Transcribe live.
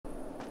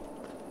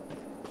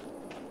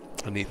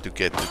I need to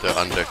get to the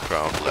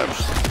underground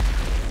labs.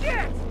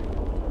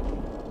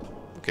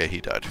 Okay, he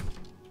died.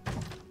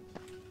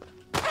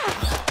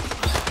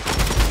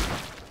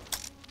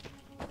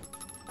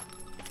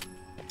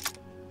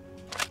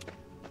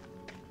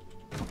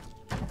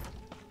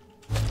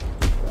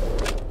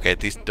 Okay,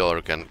 this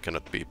door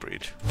cannot be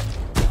breached.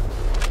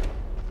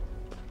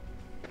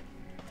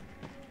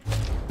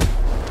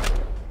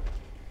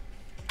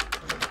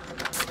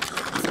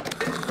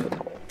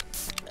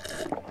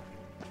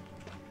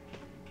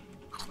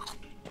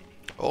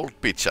 Old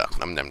pizza.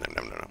 Nom nom nom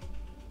nom nom.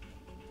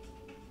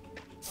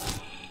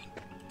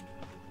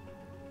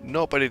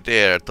 Nobody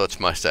dare touch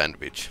my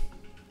sandwich.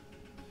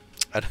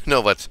 I don't know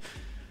what.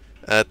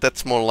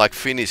 That's more like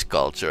Finnish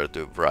culture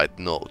to write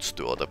notes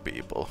to other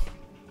people.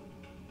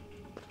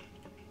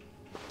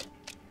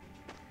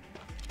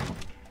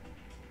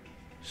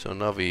 So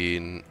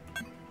Naveen.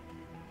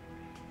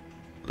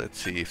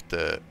 Let's see if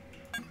the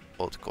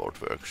old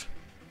code works.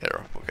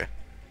 Error. Okay.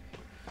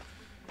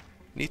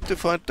 Need to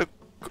find the.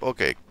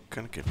 Okay.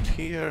 Can get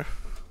here.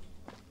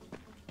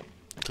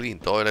 Clean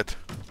toilet.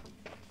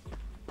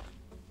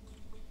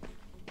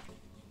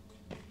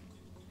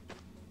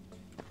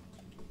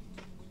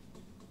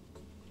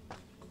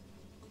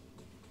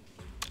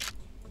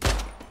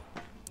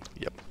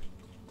 Yep.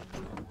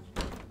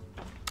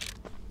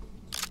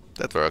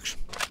 That works.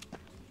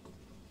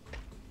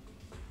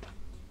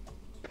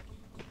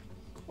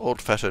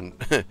 Old-fashioned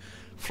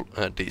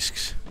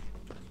discs.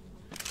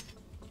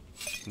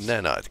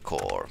 Nanite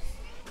core.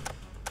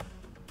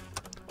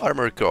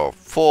 Armory core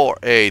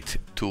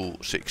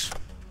 4826.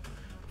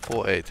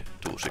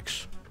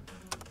 4826.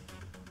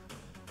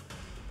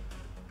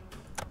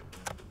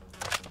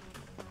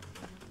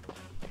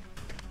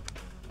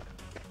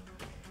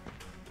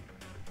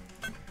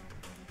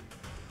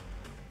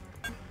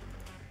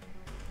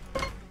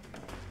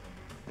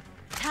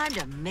 Time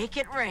to make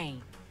it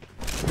rain.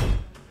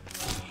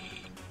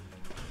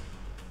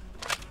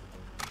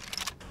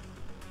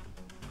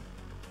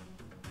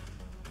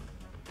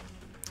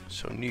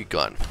 So new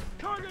gun.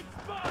 Target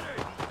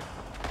spotted!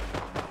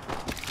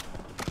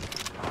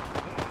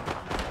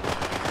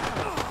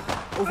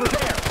 Over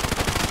there!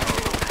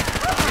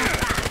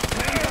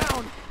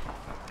 Down!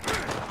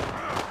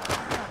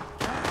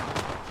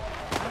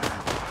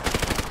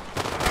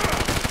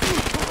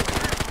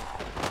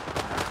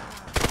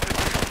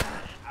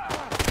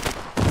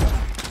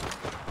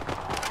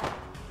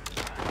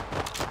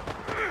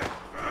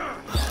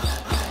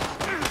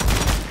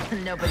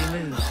 Nobody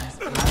moves. There's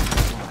blood on the floor.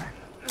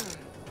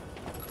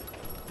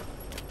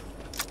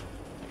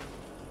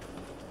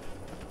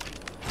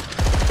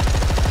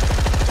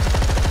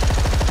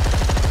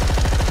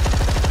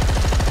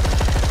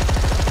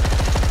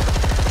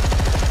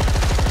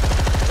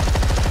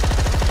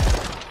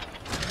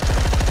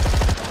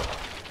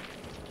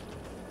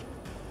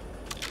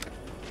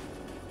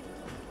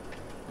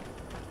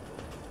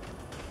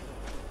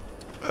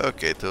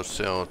 Okay,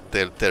 so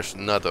there's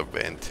another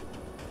vent.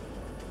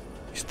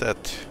 Is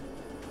that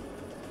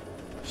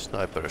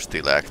sniper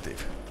still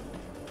active?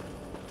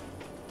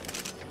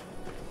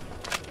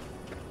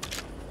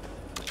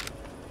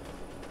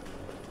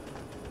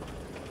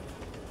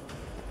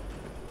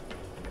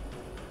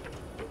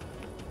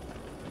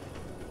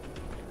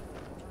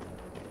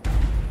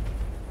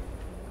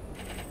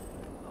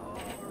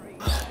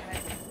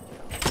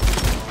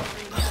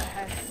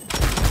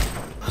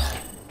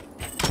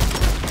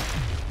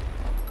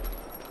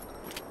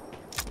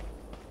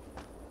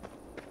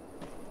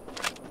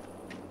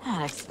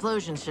 That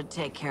explosion should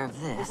take care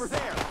of this. Over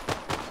there!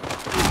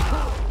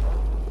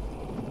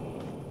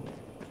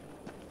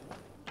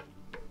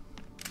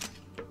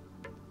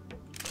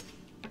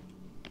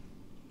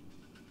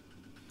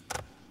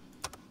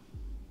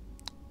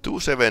 Two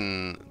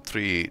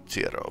 730.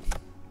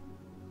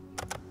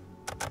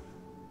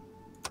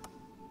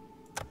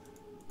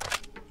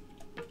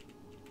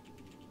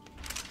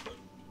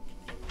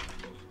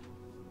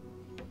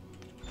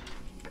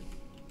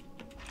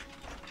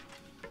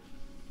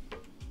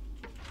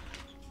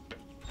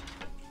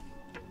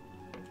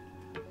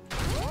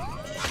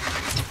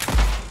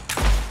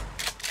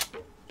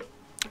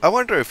 I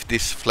wonder if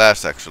this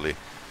flash actually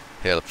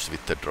helps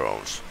with the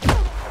drones.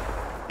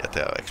 Yeah,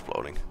 they are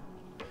exploding.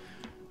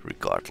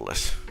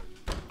 Regardless.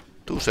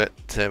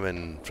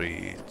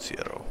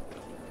 2730.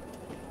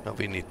 Now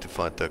we need to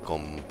find the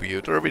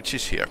computer, which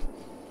is here.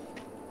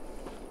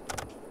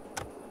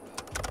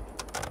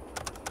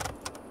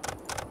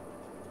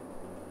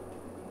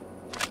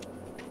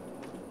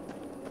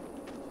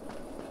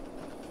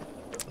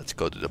 Let's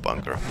go to the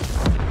bunker.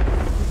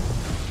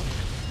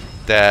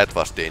 That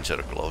was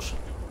danger close.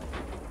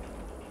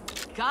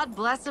 God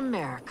bless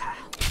America.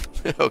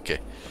 Okay.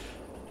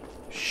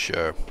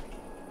 Sure.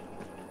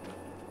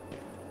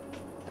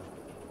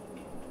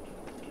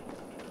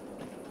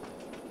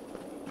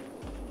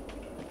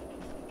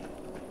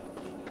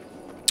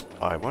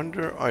 I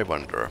wonder.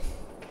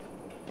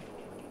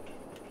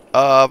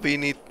 We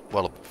need,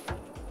 well...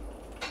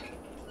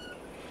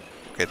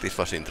 Okay, this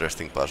was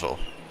interesting puzzle.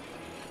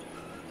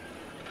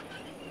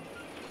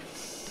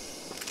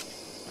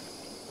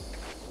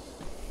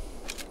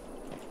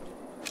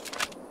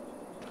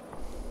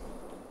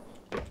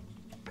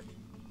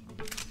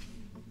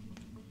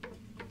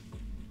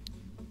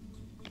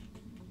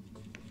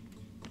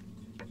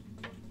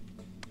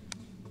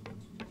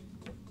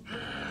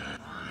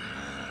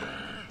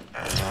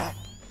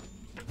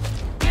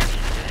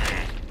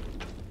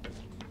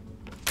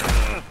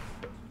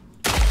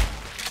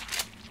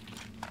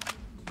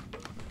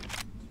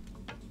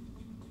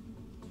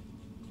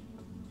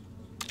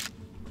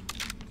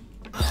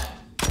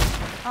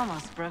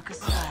 Almost broke a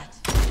sweat.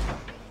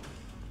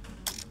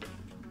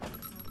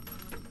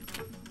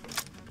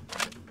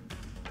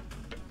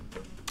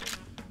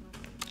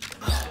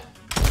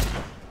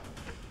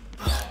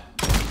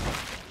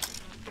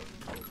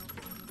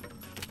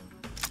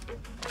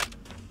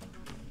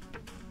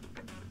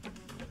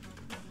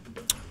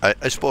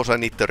 I suppose I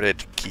need the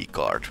red key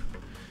card,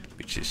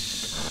 which is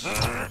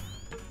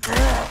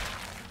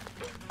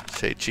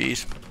say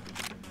cheese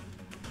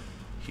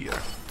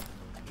here.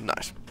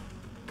 Nice.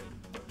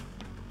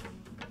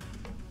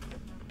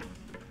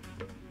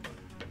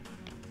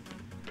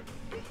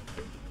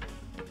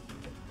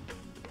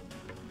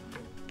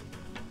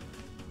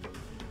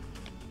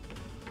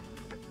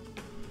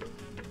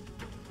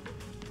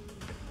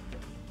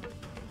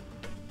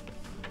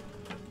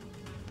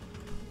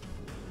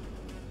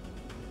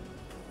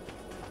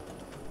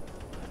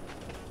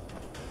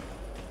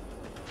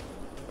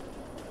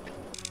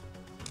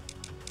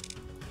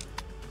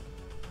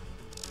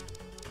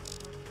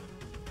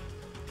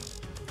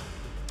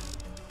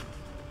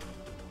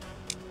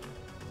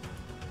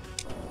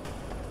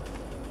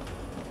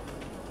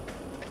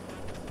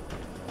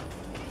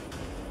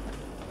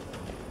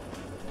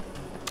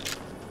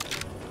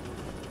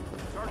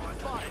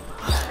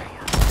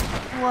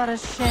 What a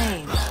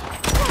shame.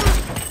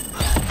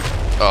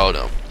 Oh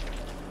no.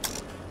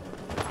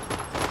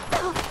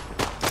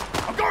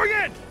 I'm going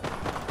in!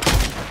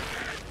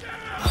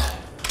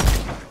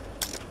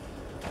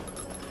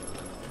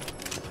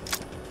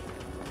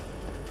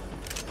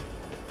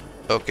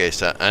 Okay,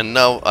 so and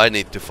now I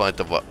need to find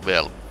the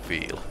well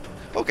wheel.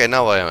 Okay,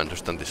 now I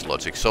understand this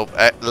logic. So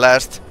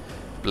last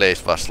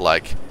place was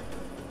like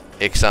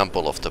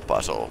example of the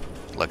puzzle,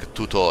 like a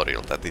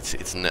tutorial that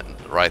it's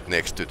right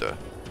next to the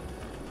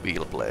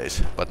wheel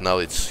place, but now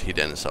it's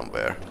hidden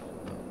somewhere.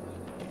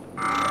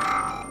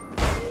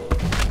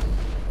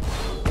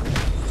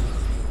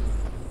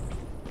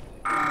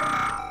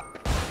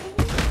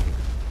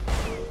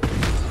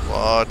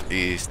 What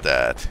is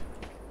that?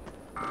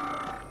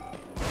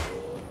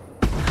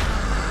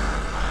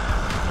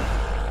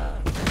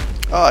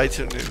 Ah, it's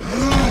a new.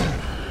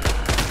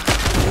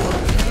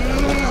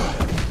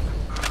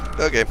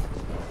 Okay.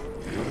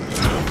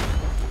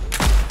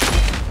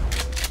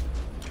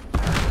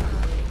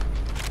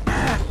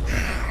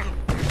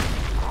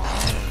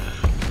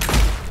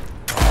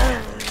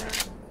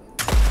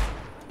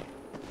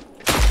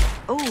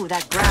 Oh,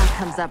 that ground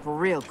comes up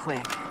real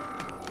quick.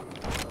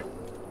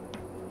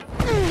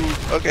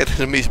 Okay, there's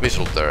a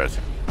missile turret.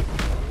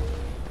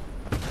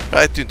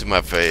 Right into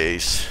my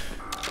face.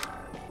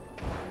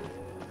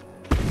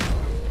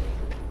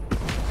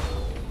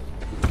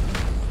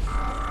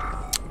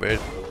 Where?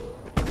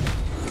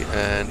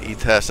 And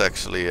it has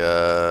actually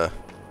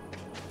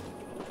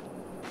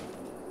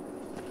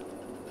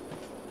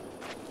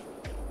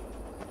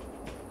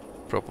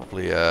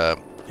probably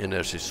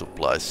energy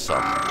supplies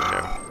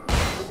somewhere.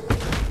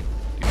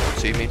 You don't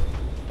see me?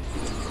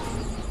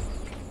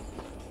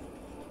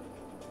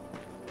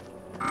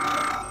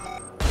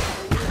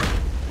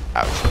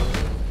 Ouch.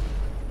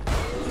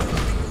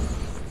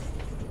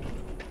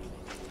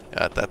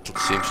 Yeah, that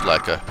seems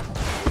like a...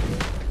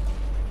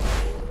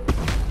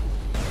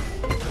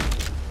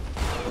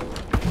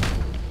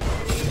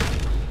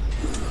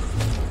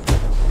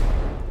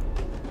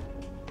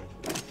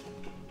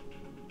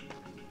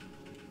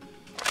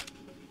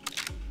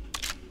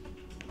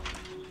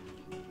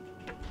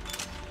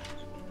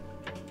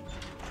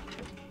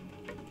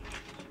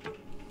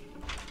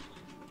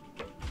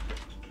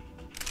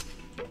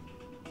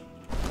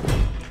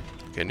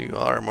 Okay, new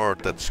armor,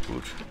 that's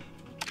good.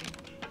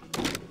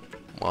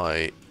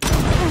 My...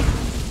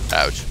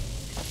 Ouch.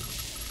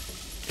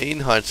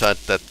 In hindsight,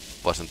 that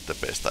wasn't the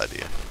best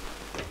idea.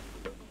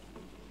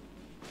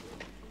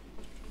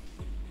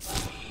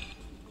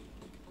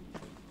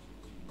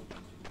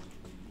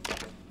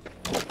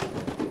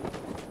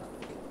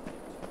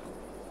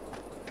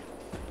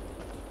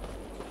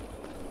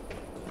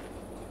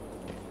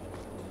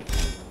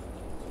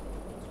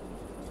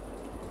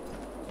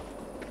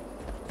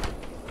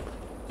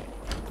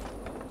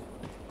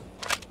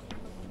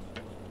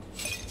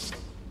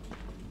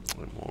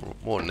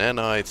 More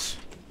nanites.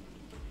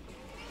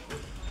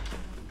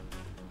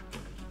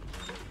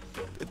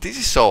 This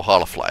is so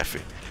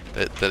Half-Life-y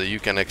that you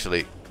can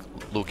actually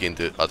look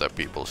into other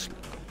people's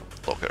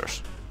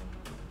lockers.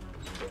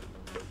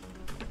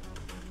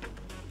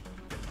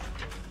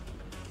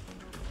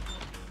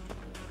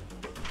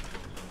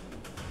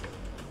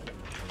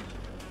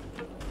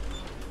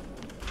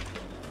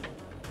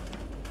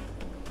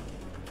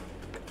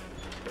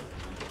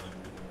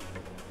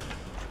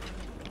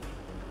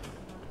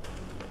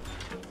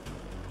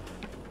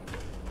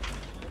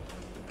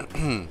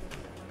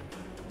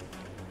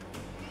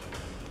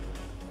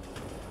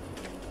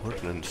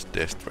 Ordnance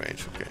test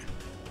range, okay.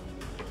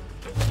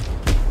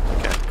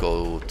 Can't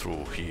go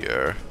through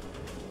here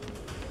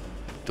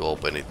to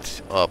open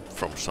it up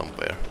from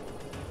somewhere.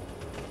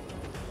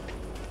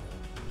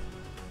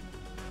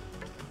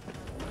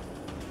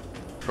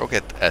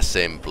 Rocket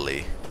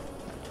assembly.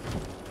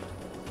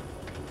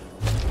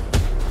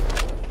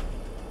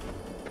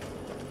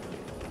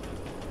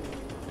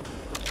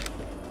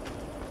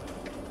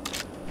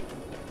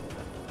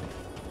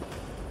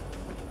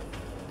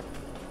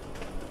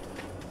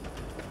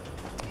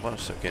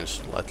 once again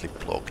slightly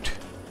blocked.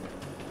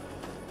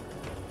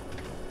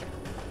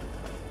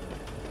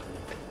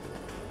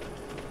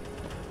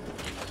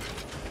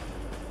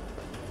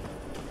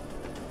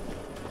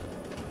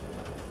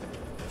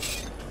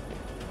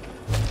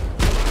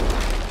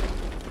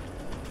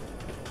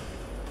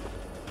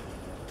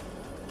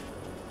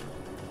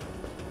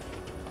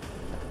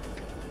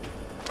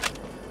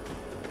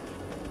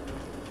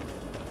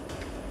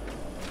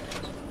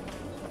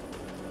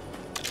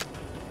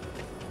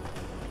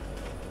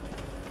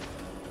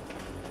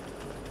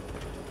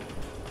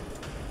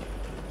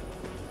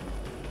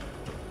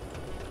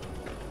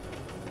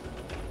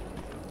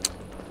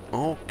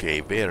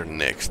 Okay, where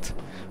next?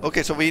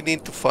 Okay, so we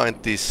need to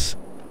find this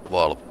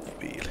valve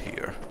wheel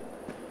here.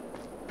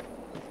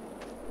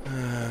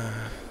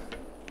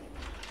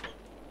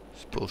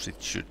 Suppose it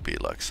should be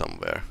like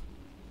somewhere.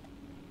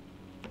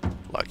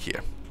 Like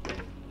here.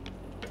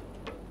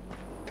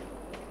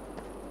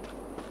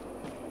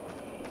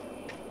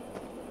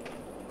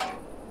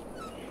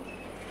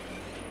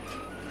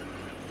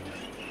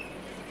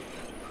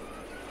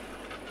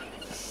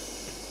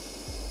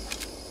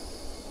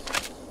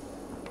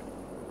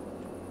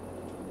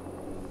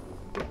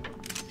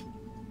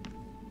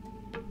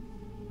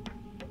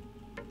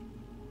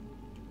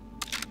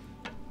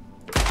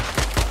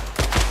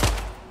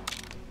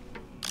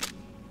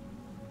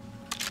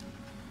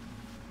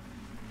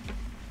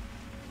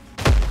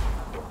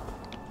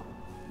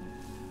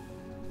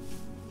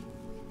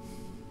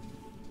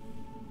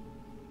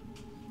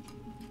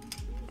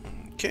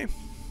 Okay.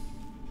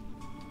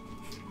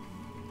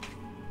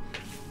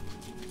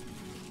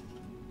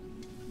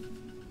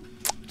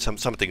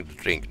 Something to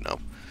drink now.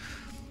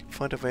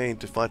 Find a way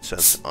into White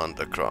Sands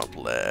underground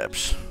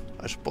labs.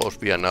 I suppose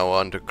we are now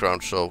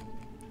underground, so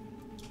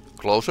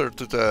closer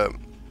to the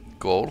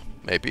goal,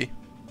 maybe,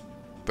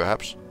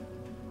 perhaps.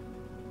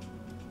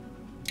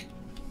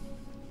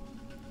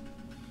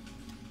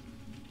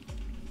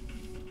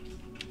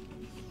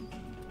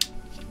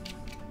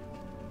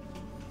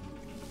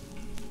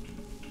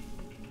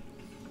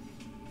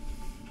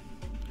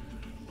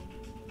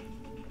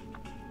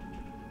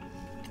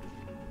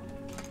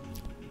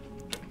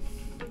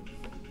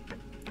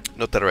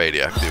 Not a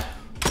radioactive.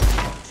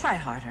 Try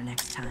harder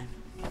next time.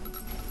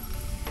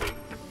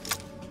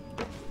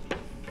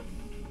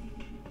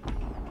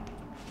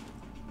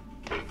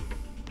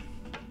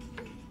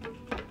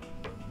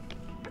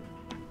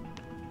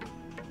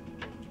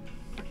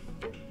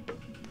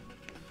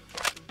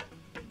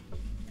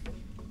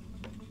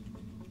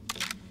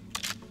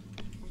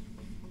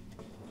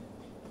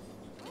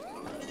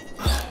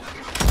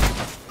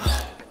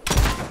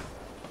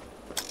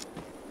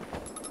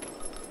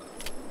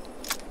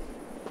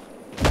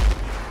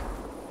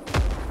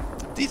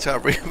 These are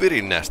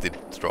very nasty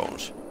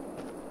drones.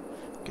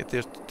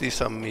 Okay,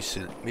 these are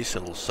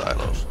missile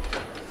silos.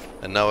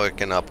 And now I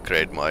can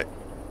upgrade my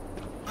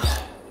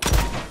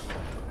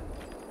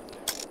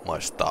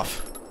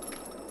stuff.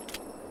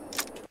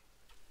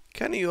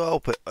 Can you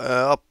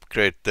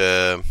upgrade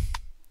the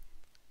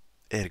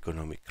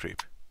ergonomic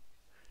grip?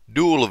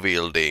 Dual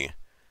wielding.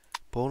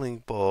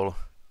 Bowling ball.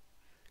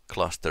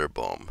 Cluster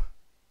bomb.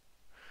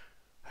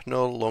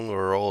 No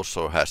longer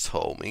also has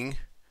homing.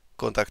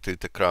 Contact with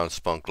the ground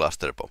spawn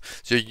cluster bomb.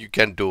 So you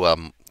can do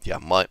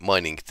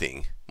mine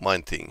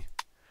thing,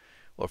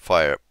 or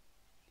fire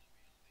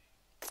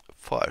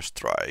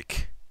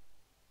strike.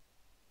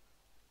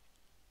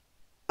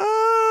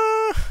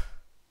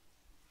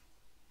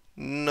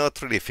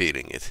 Not really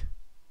feeling it.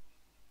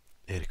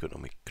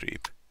 Ergonomic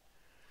creep.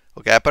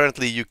 Okay,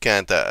 apparently you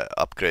can't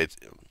upgrade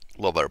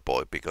lover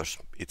boy because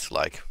it's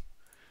like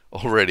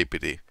already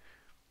pretty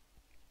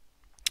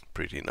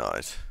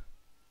nice.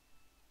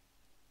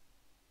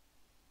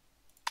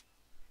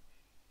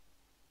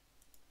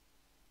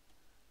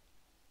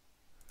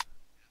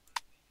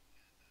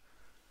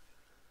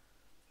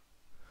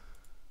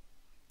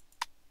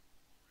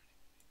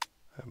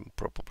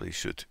 Probably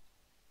should.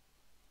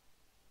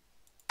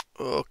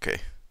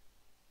 Okay.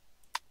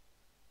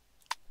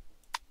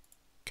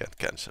 Can't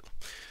cancel.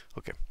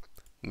 Okay.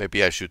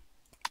 Maybe I should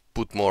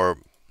put more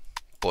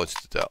points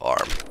to the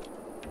arm.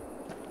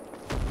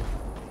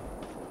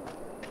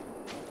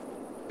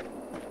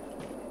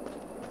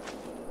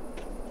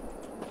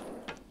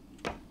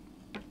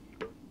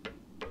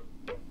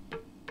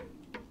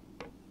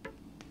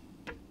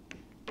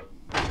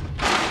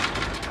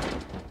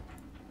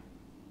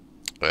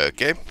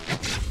 Okay.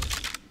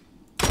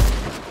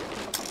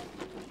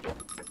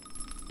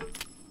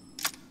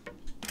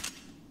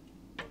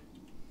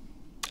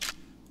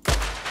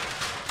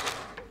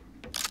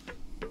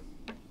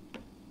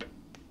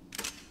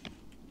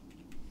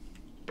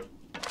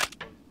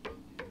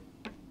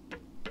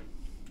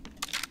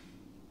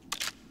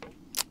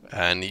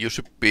 And you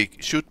should be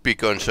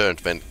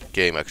concerned when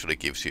game actually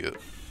gives you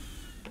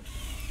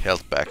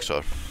health packs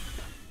or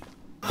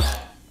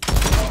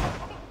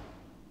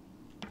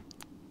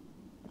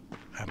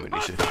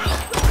ammunition.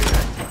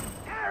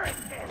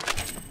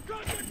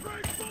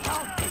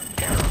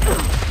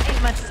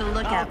 Ain't much to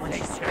look at when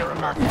she's straight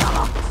muffin.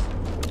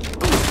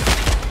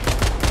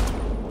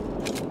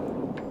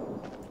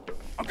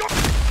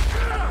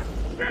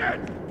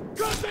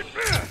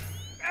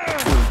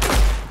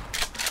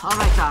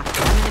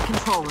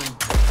 control room.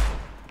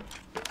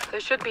 There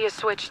should be a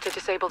switch to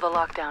disable the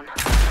lockdown.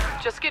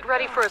 Just get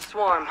ready for a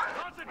swarm.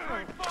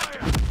 Concentrate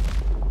fire!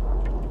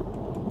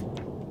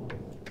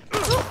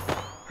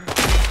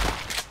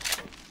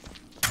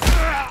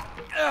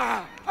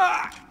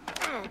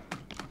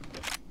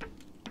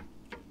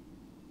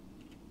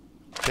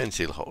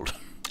 Pencil hold.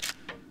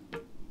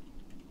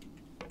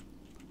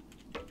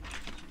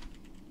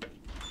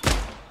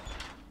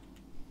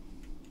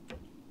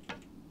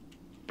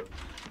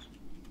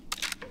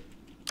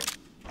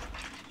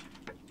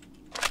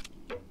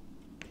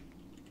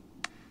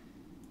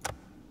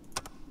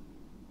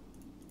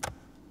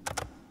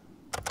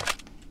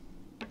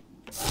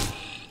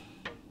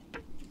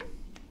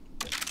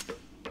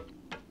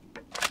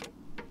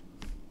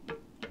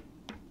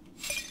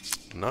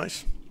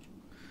 Nice.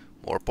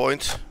 More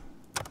points.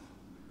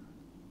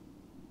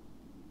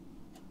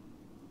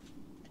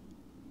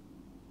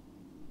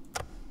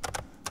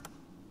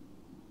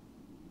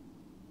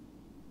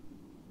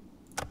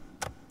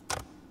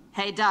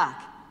 Hey, Doc.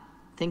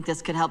 Think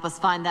this could help us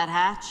find that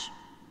hatch?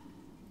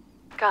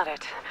 Got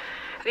it.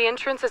 The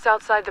entrance is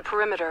outside the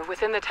perimeter,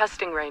 within the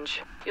testing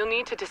range. You'll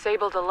need to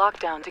disable the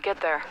lockdown to get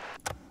there.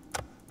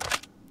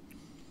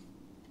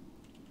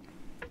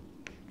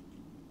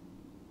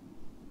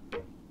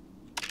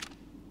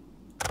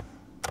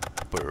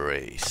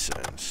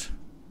 Operations.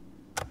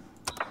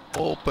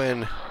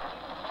 Open.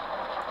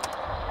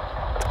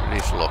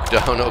 Release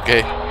lockdown,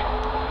 okay.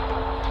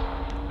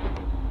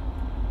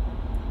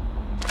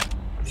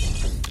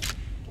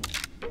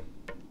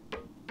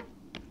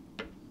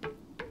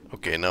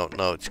 Okay,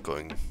 now it's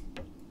going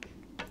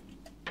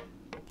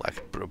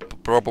like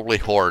probably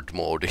horde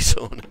mode is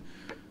on.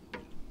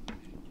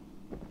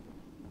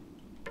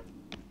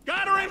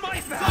 Got her in my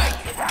sight!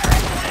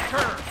 Flank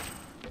her!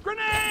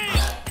 Grenade!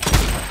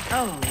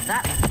 Oh,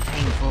 that was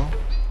painful.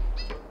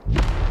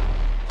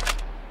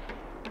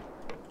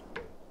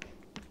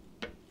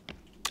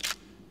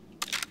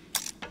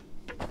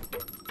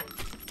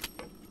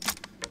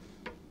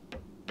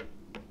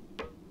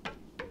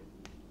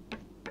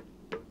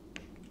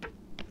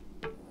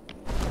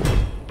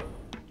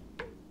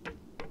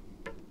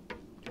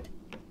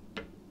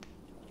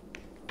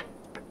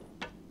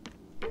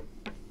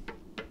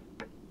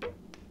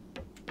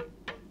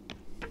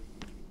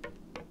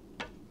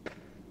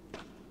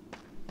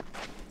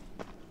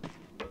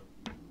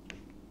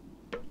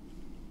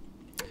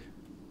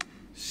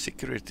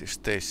 Security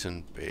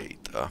station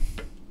beta.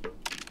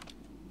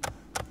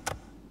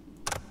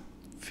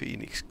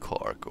 Phoenix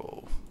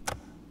cargo.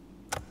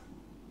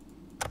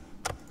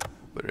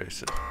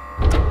 Operation.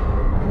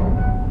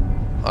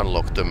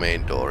 Unlock the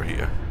main door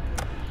here.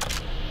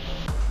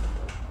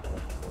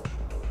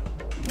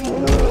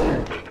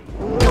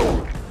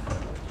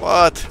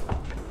 What?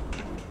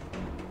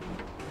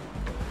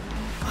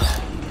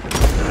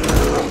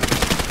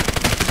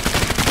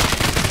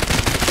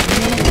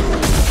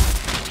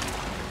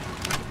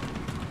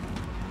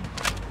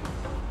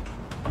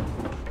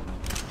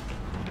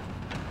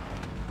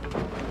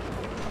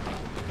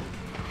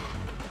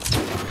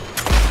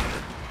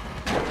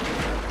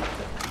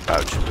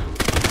 Ouch.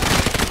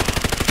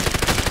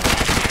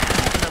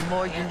 The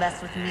more you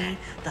mess with me,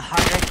 the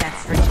harder it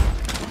gets for you.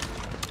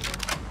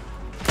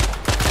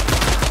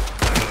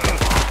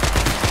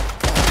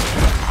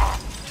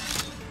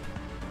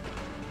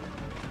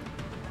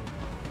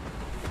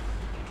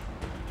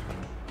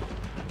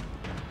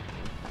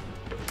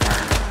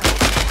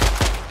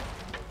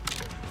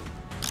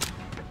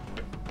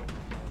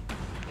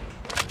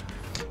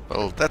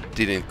 Well, that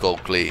didn't go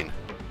clean.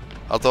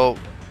 Although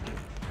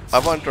I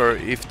wonder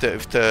if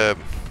the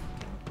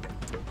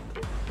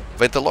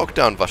when the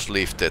lockdown was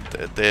lifted,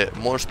 the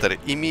monster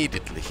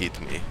immediately hit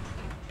me,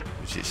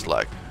 which is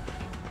like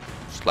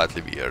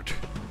slightly weird.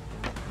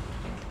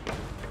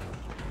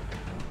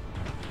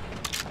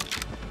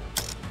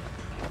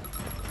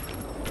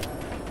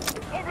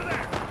 Over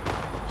there!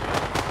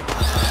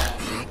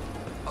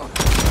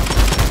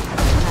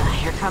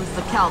 Here comes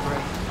the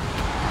cavalry.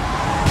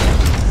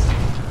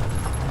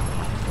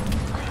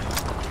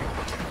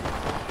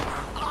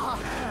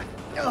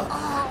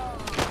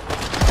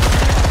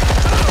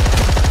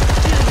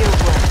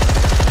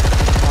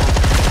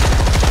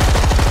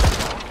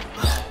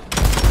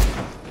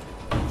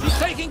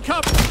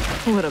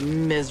 What a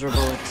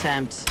miserable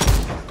attempt.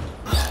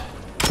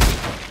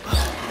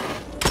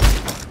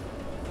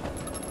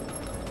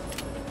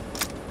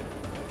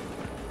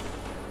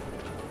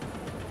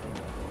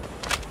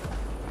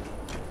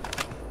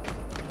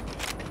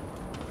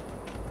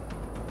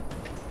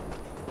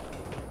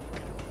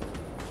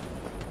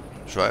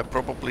 So I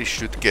probably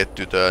should get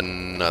to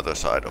the other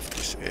side of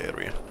this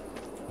area.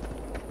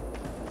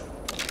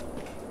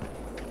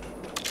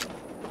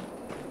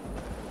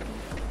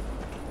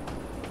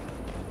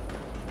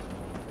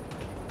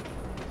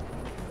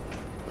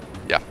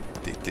 Yeah,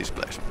 this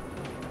place.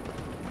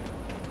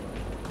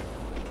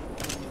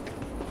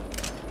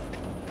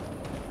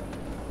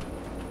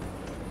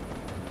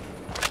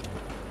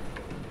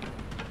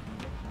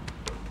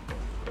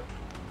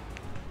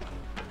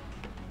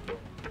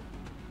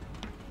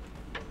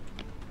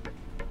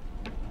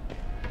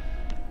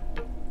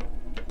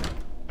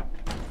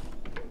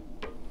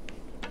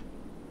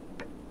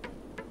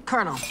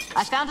 Colonel,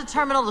 I found a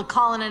terminal to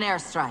call in an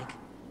airstrike.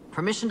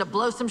 Permission to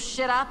blow some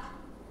shit up?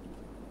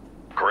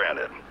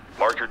 Granted.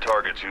 Mark your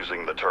targets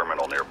using the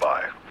terminal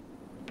nearby.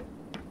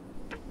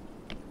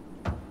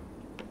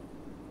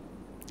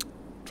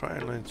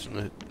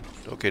 Trialines.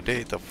 Okay,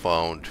 data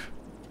found.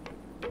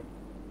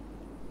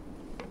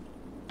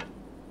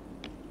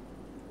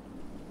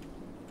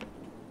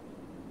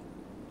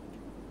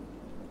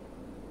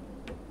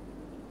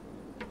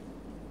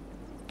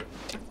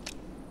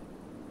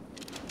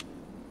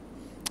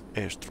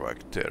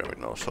 Airstrike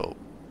terminal, so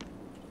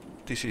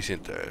this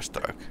isn't the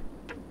airstrike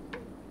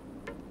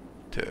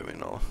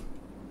terminal.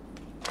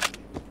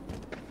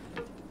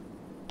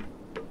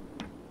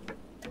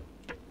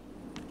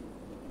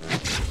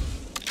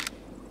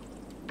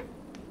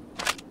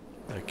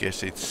 I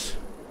guess it's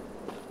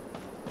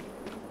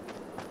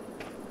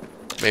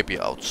maybe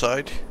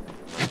outside.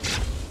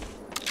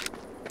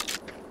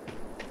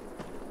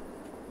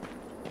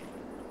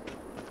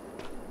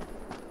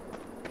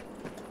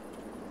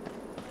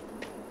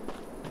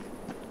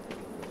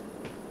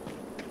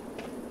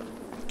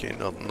 Okay,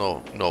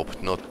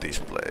 nope, not this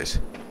place.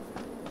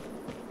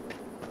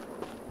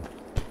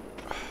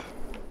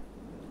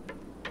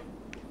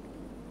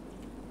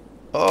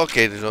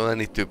 Okay, so I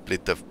need to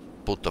put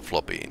the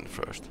floppy in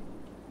first.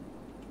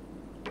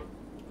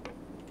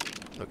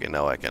 Okay,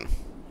 now I can.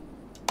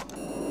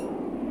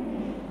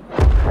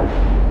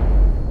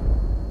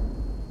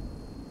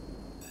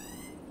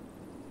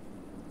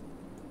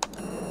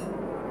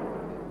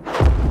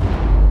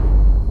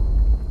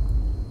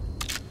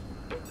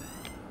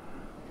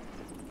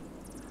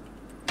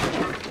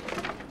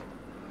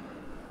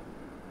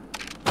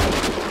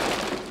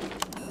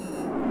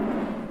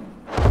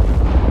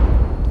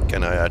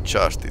 Can I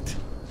adjust it?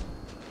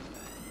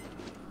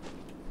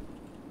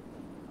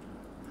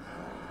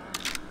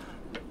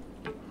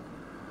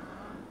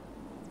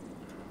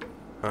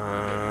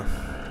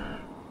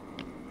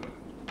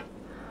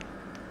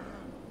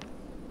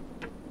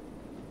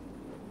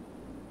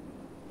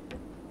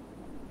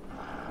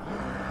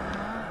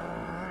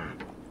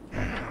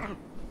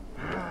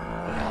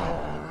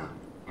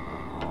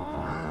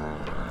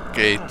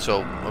 Okay,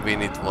 so we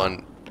need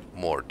one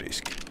more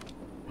disc.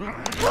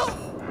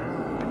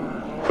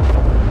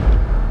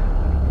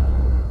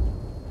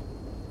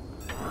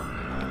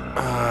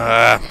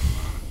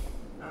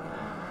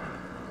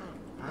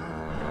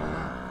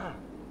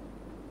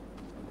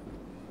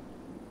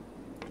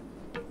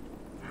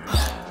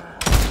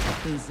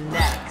 Who's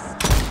next?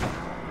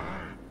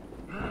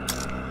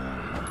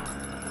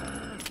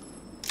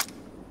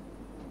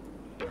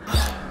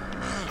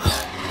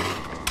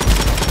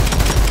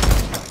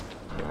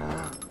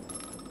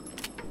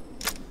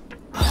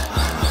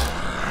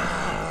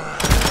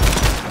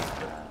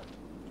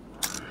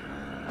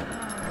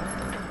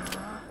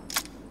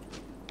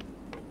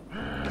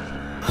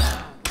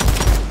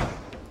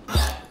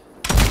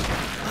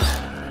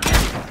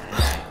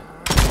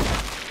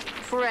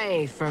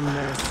 Pray for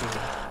mercy.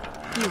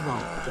 You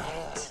won't get.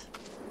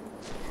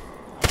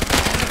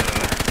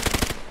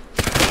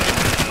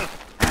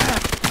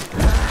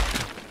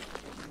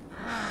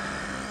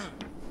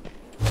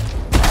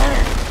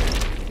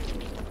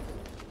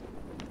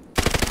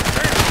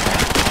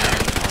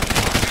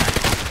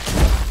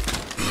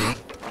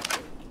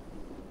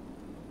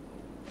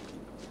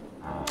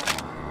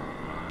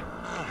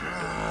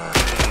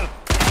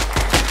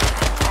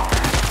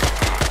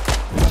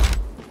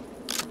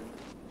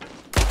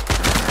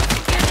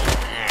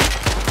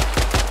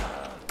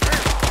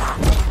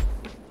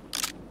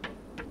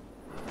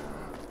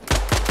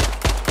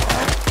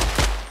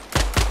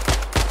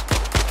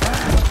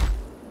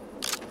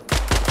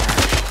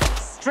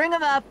 String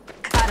them up,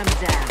 cut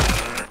them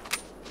down.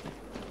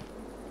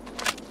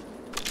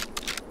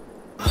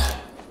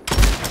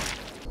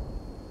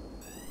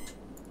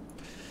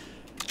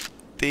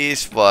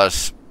 This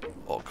was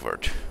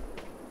awkward.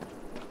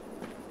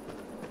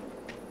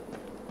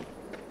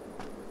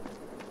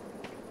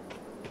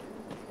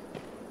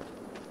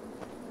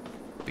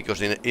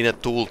 Because in a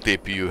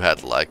tooltip you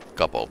had like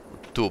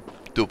two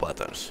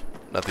buttons,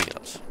 nothing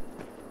else.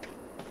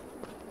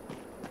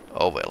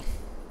 Oh well.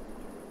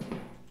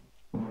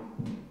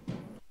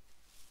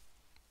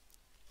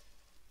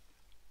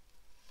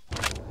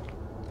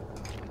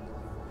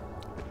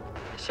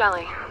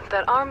 Shelly,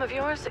 that arm of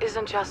yours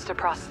isn't just a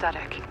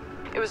prosthetic.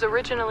 It was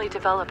originally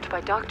developed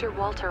by Dr.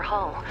 Walter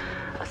Hull,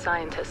 a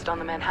scientist on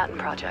the Manhattan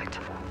Project.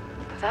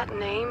 Does that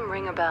name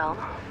ring a bell?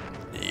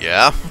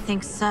 Yeah. I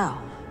think so.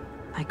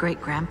 My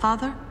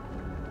great-grandfather?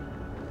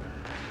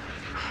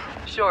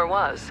 Sure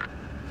was.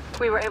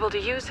 We were able to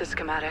use his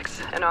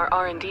schematics, and our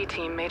R&D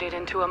team made it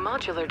into a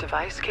modular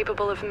device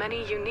capable of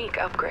many unique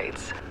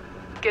upgrades.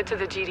 Get to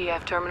the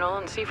GDF terminal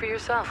and see for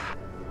yourself.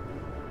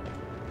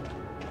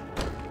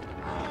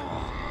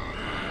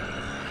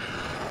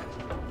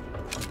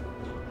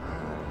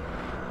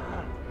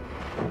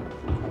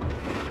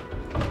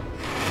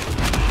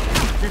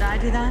 Did I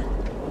do that?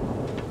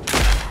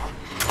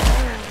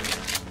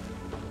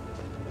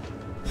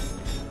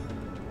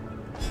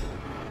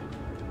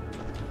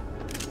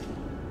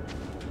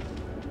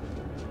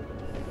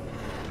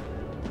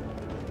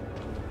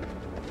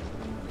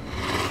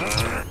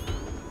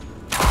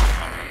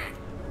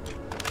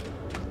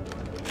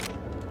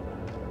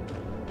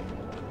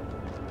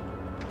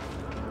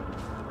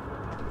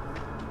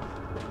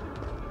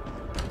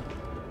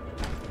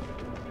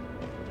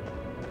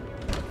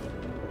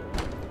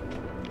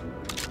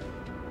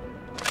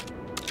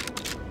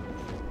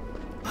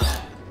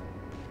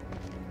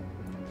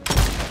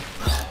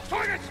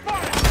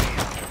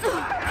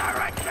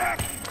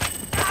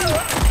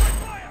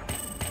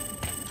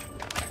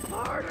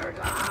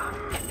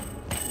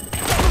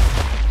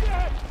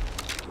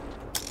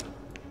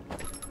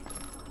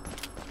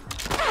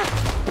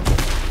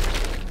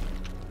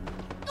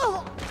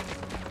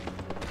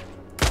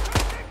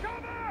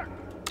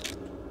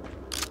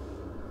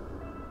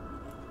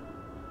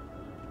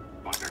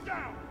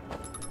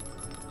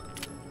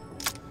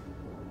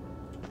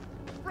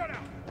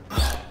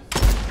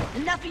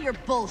 of your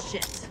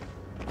bullshit.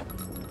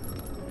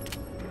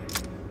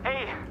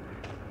 Hey,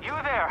 you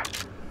there!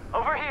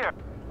 Over here!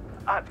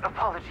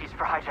 Apologies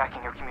for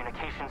hijacking your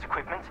communications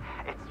equipment.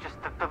 It's just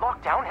that the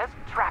lockdown has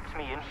trapped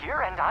me in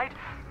here, and I'd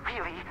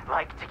really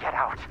like to get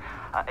out.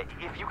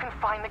 If you can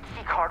find the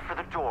keycard for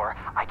the door,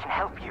 I can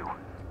help you.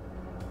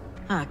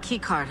 Key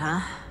card,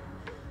 huh?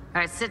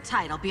 Alright, sit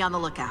tight. I'll be on the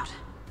lookout.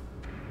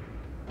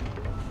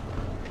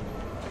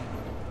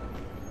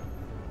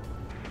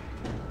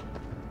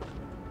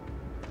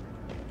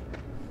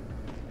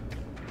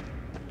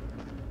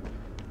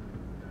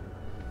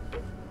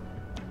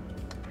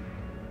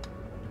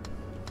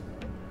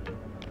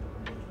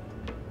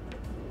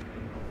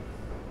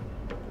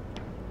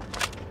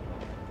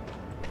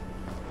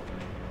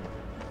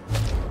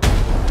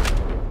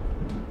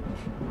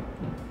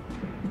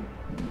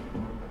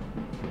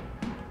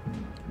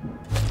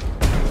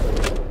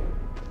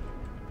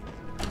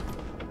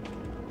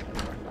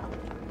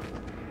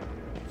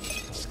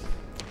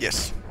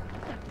 Yes.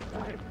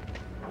 Ain't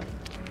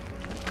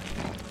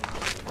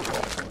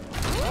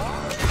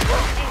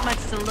much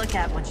to look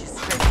at once you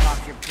scrape it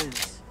off your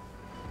boots.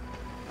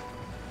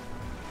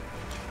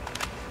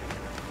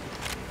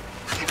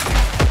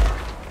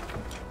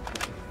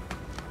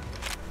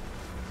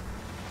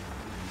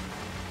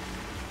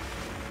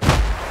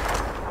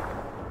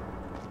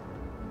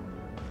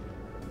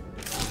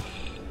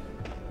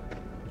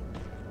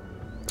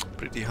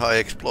 Pretty high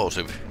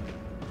explosive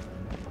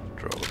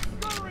drone.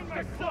 Covering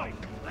my sight!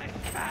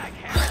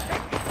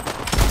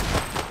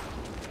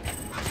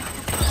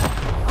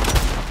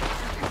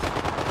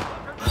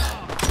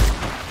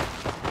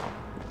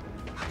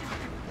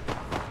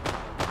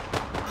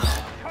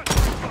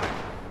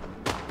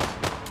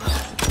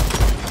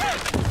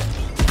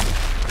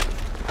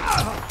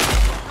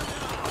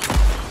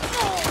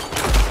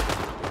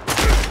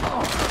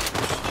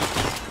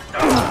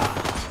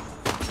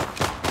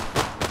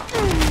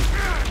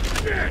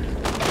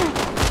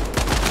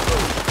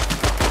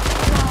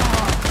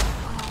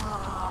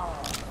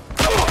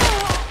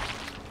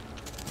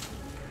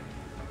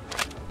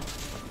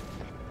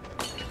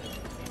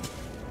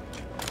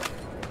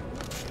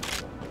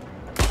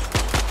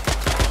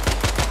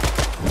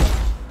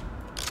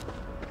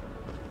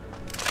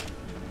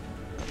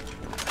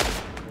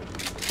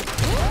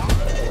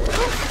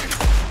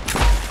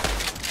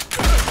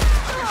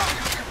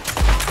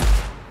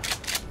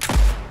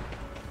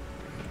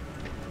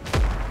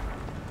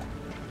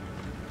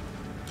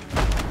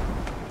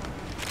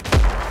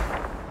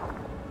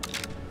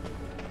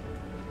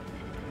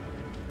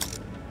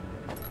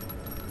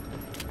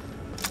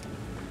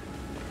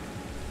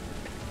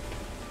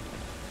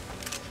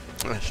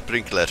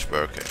 Sprinklers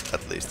work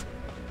at least.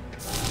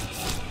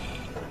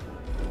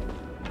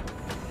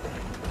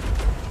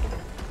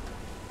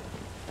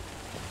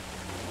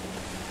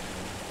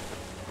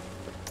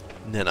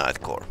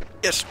 Nanite core.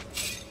 Yes.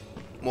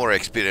 More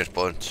experience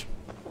points.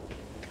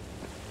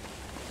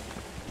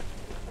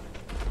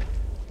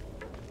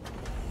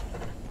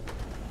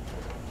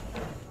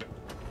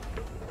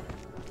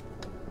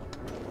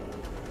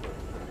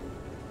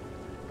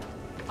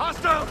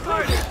 Hostile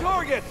sighted!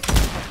 Target!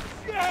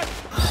 Shit!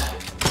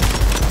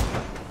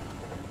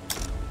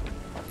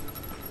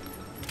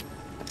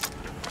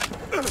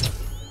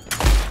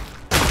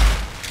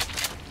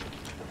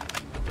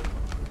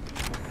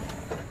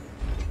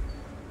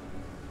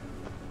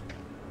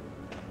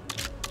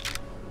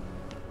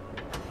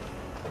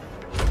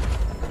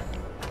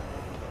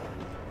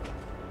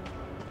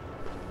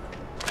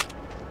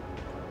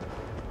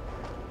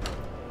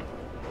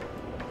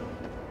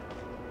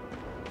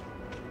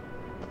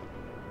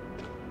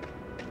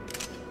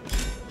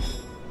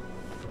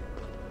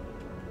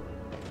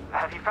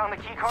 Have you found the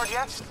keycard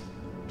yet?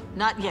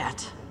 Not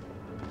yet.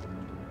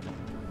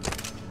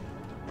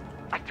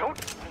 I don't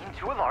mean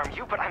to alarm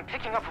you, but I'm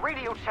picking up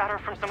radio chatter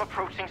from some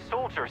approaching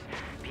soldiers.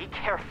 Be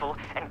careful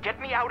and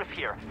get me out of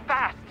here,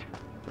 fast!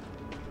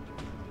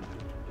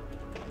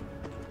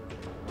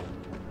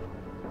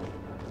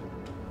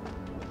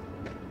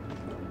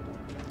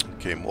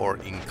 Okay, more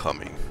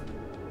incoming.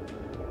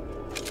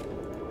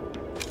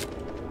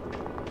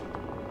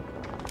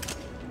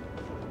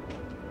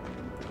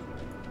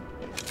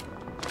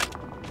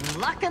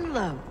 Lock and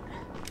load.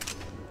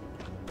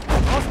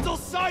 Hostile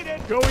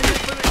sighted! Going in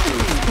for the...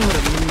 What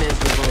a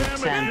miserable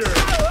attempt. Amateur!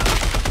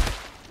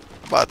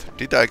 But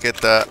did I get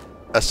the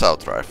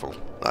assault rifle?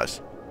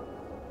 Nice.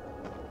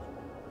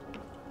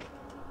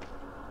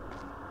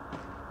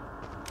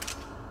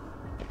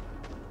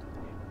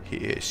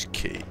 Here's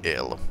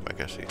KL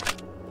magazine.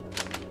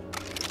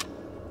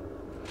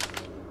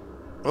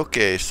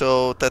 Okay,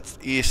 so that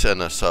is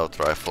an assault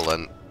rifle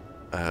and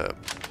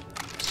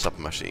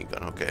submachine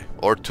gun, okay.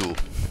 Or two.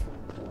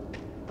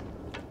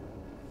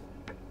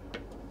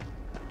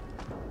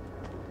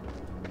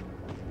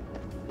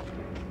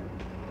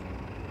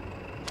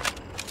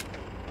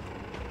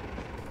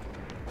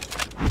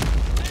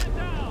 Man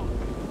down!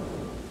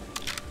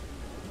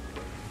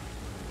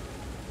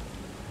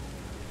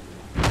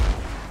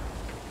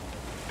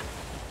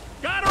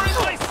 Got her in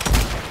my...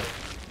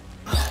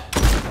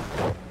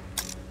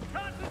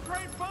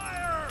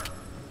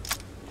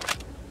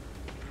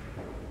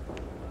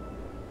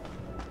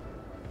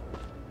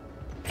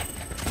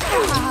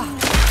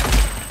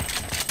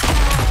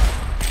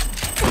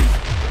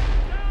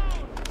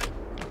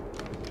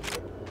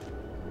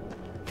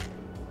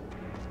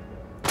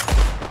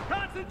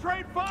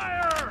 Concentrate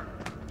fire!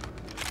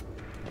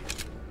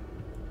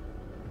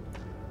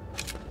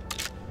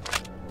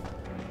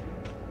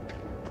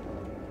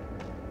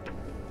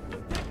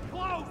 Get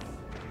close!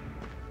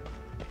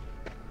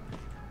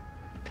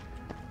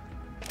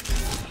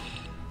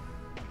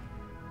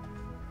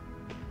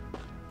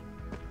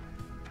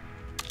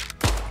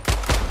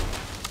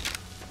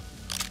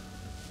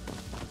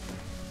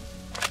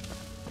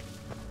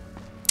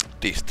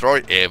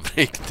 Destroy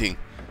everything.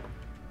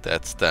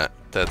 That's the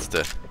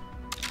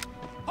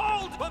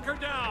Hold bunker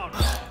down!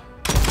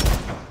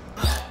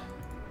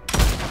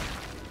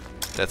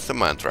 that's the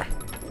mantra.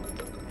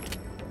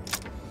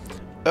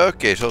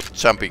 Okay, so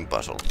jumping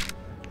puzzle.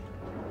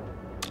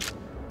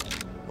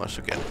 Once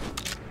again.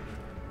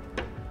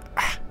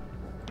 Ah.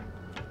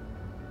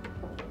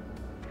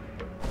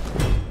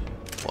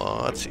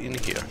 What's in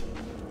here?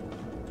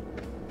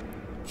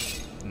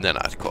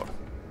 Nanite core.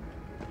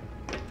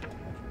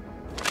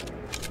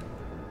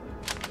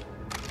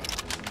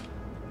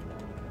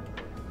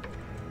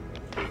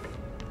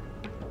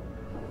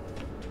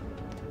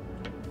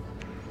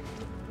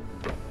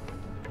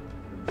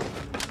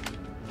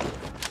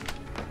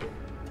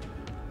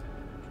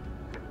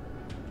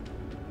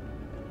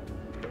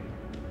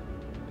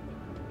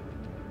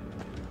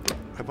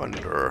 I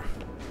wonder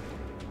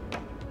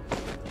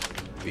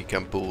we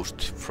can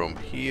boost from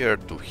here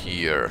to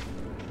here.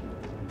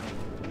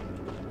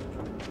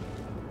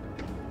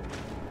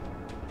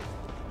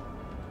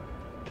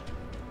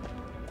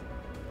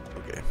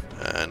 Okay,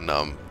 and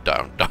now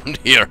down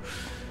here.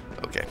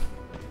 Okay.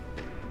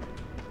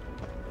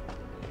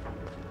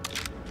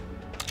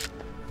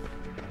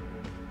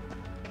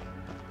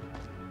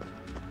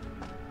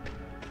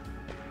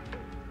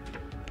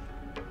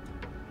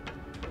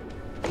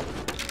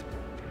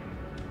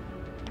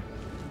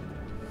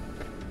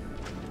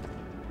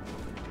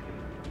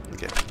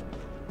 Okay.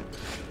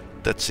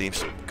 That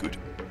seems good.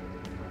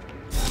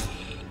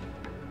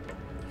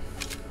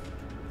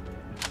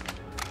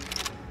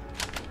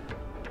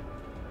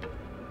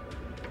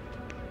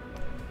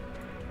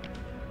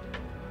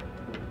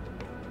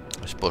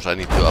 I suppose I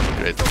need to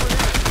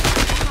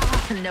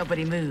upgrade.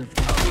 Nobody moved.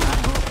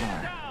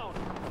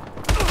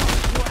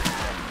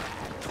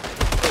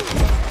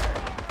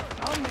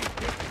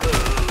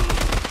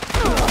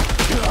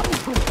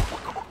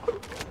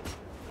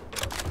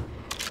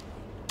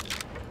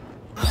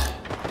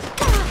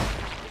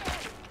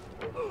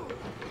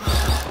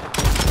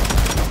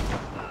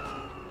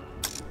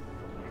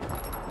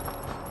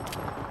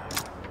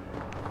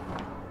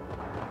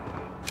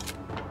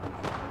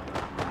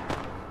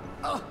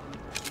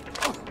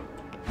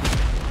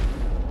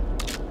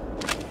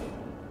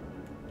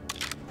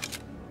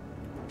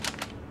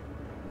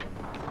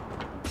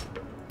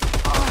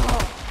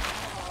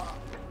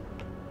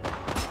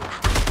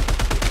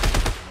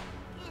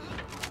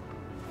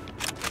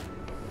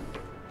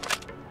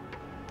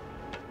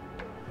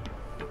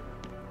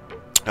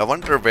 I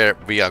wonder where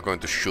we are going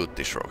to shoot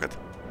this rocket.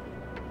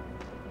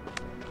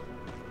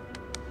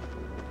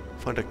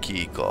 Find a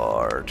key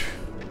card.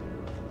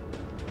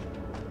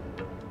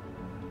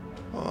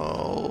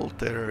 Oh,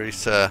 there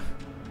is a...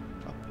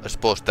 I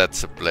suppose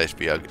that's a place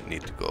we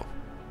need to go.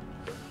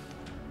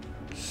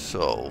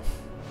 So...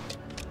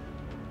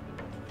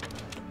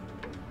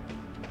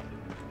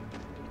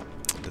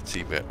 let's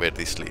see where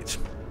this leads.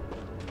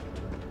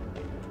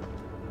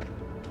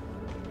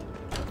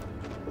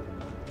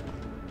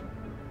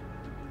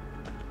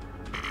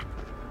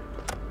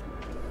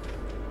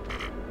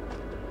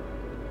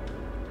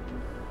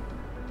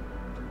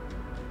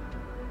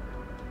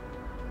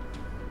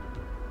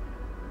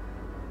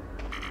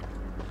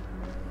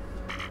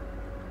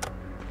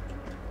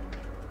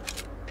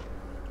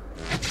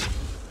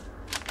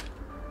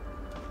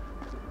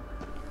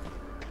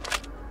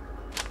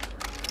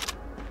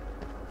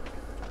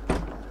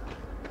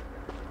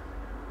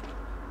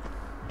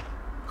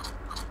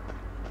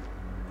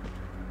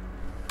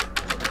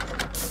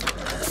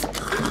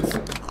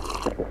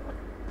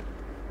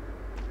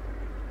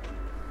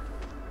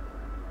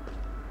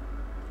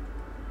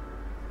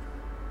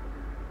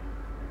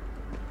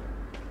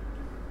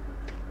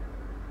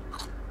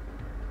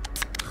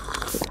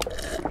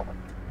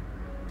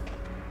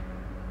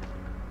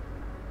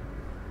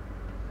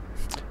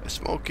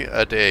 Smoking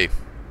a day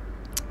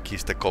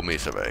keeps the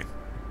commies away.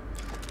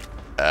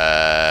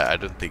 I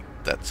don't think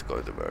that's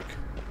going to work.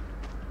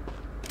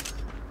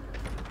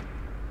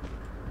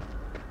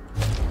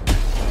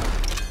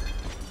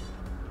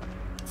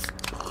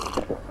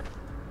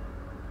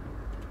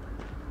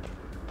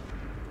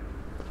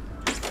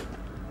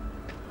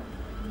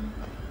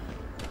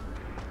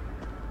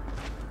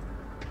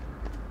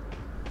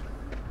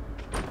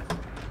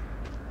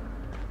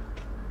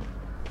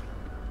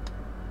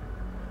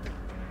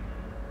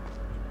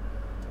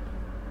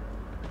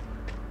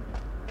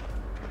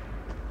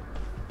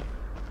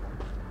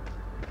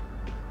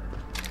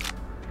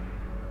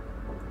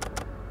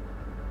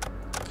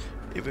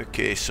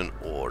 Evacuation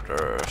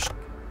orders.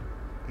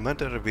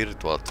 Mandatory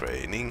virtual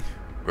training.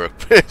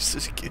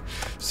 Workplace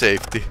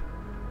safety.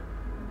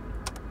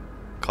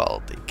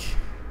 Cultic.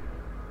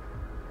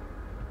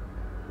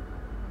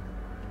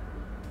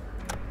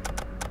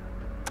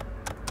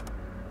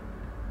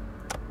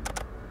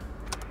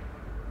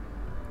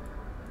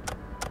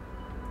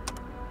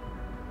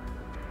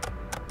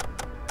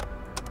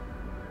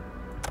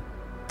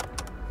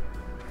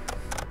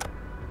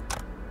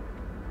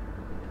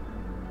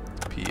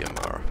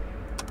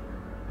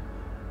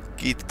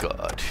 kit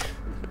card.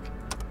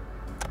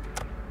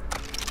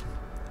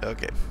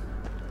 Okay.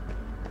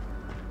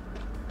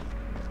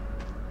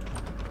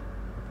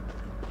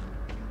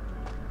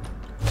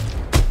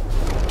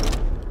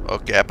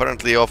 Okay,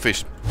 apparently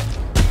office.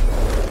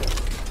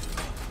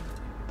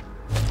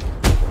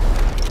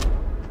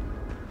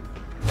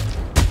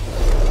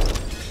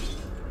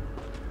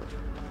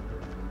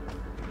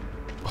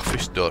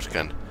 Office doors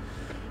can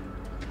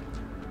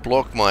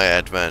block my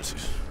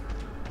advances.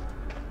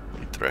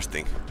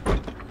 Interesting.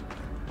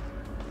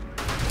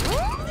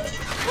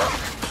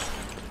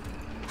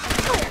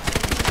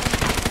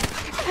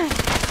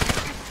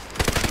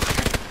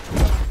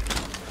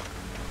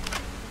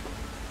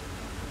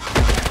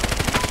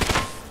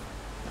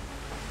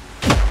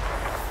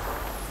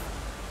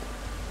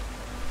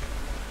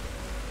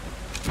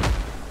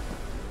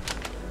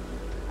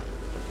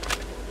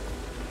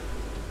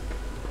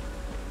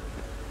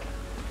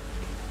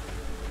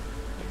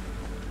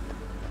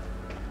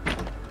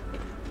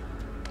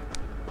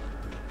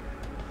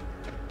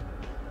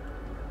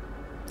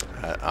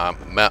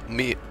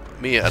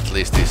 Me at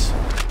least is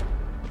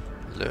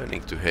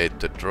learning to hate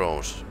the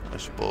drones. I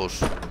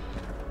suppose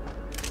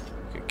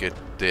we can get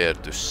there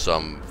to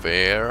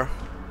somewhere.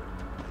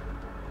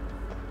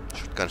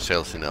 Shotgun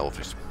shells in the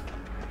office.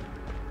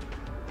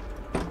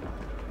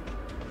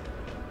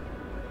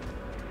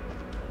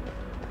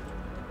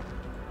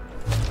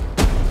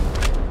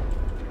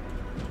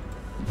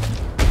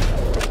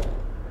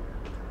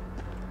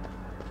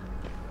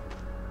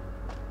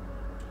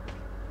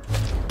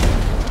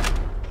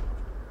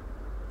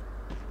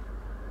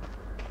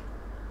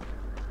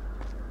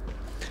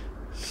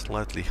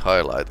 Slightly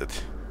highlighted.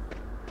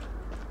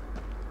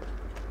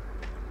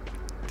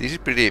 This is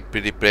pretty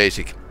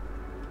basic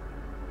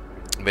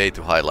way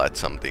to highlight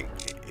something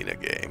in a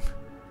game.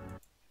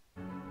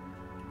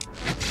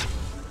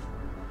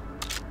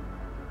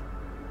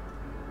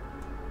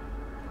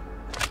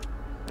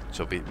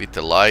 So with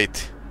the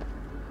light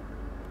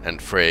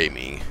and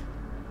framing,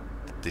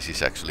 this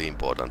is actually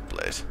important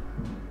place.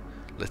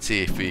 Let's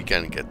see if we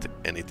can get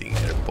anything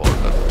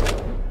important.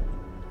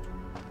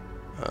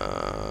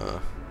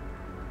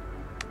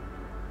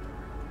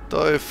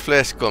 Toy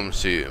flesh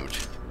consumed.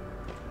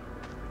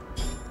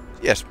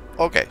 Yes,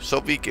 okay, so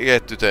we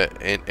get to the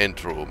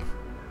end room.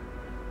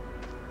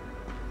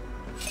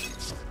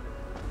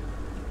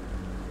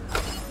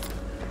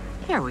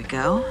 Here we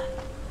go.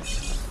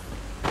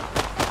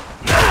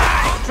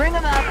 Bring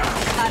him up,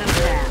 cut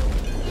him down.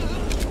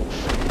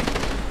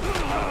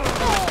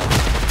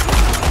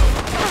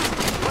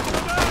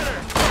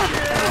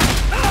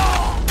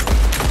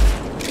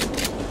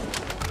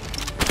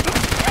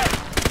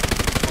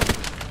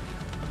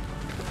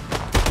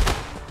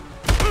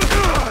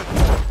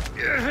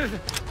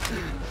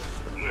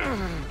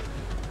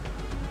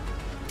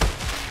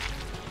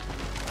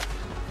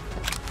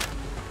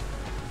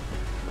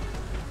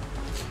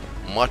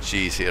 Much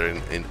easier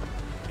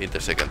in the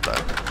second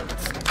time.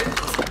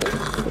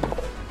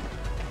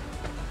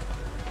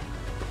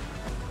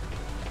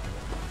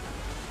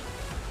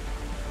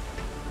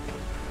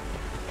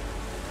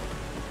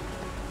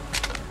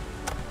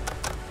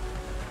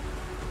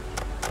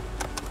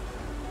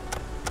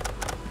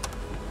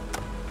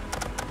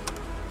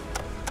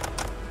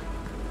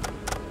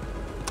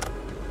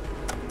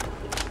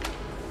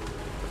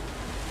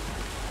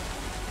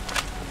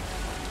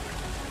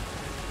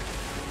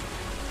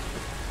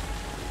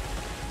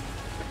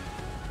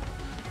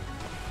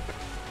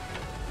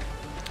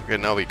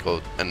 Okay, now we go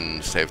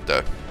and save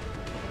the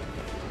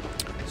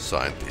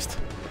scientist.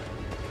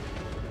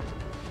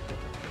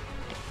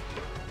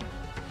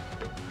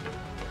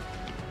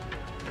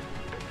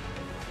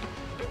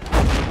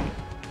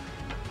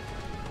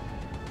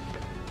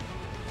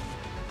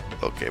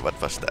 Okay,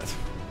 what was that?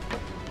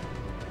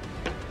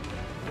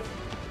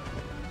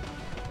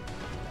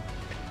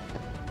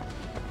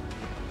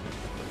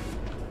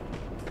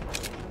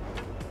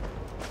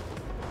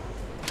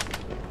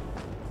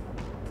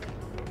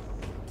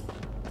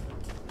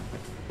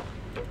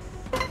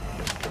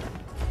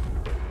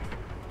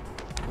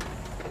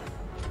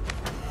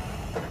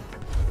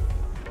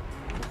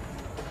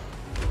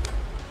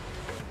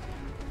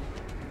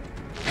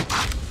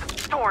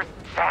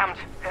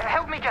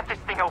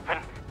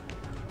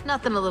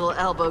 Nothing a little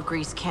elbow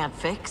grease can't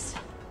fix.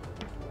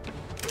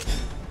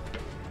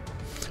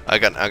 I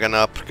can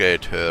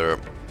upgrade her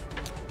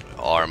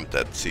arm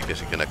that she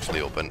can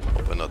actually open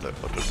other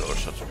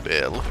doors as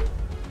well.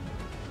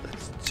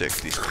 Let's check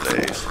this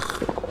place.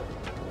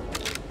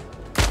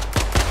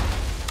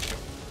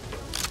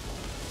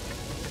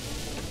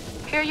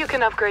 Here you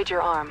can upgrade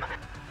your arm.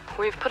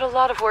 We've put a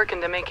lot of work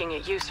into making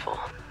it useful.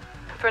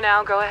 For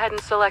now, go ahead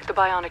and select the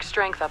bionic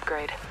strength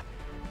upgrade.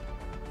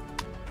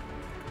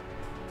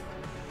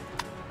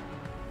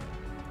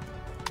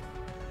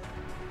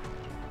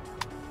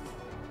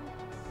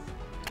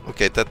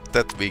 Okay,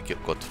 that we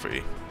got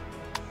free.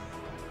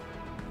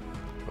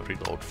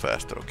 Reload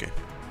faster, okay.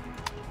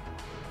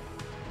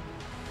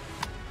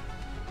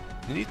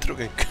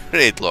 Nitrogen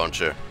crate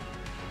launcher.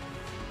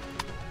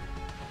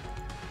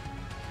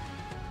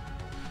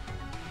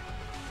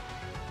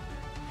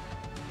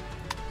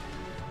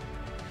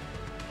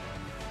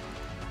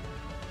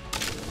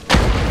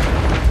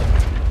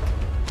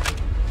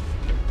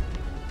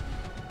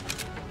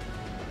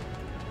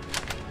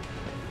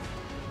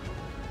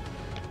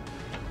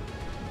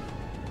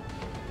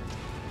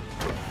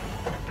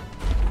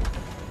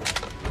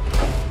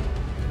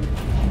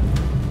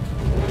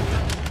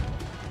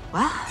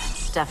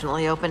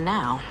 definitely open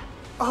now.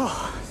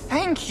 Oh,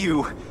 thank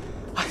you.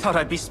 I thought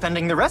I'd be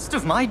spending the rest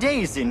of my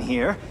days in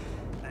here.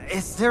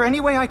 Is there any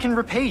way I can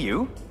repay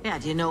you? Yeah,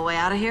 do you know a way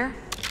out of here?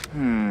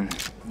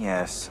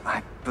 Yes,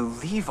 I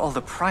believe all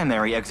the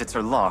primary exits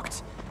are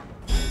locked.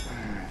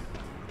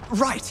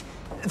 Right!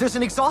 There's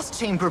an exhaust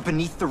chamber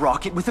beneath the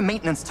rocket with a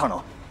maintenance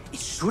tunnel. It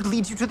should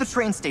lead you to the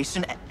train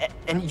station,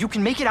 and you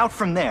can make it out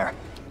from there.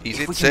 Is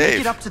if it we can make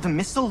safe? it up to the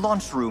missile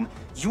launch room,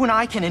 you and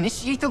I can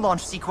initiate the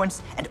launch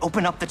sequence and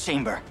open up the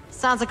chamber.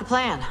 Sounds like a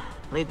plan.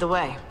 Lead the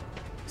way.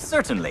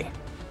 Certainly.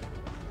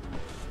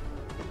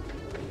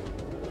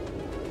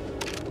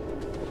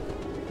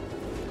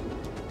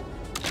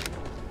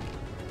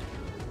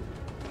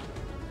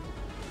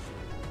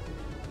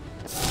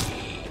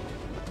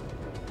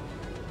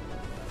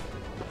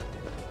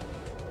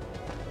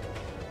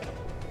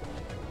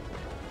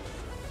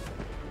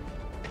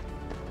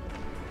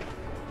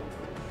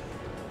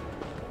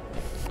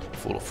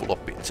 Full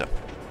of pizza.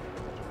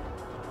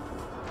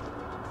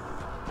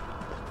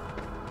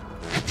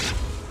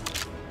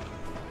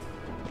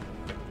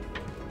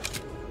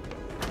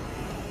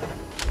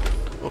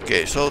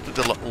 Okay, so to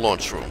the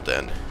launch room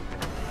then.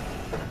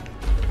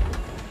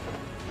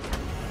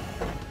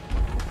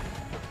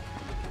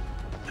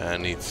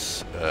 And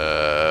it's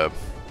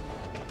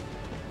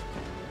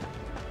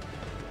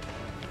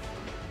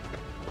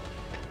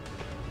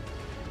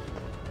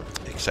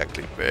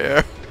exactly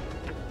where?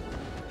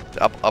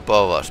 Up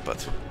above us,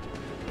 but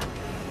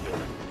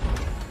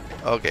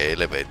okay,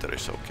 elevator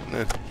is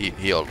okay.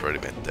 He already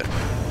went there.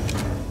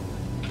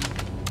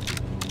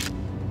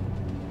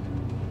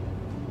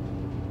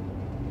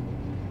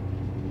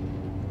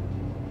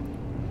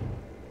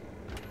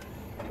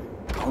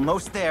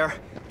 Almost there.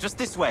 Just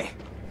this way.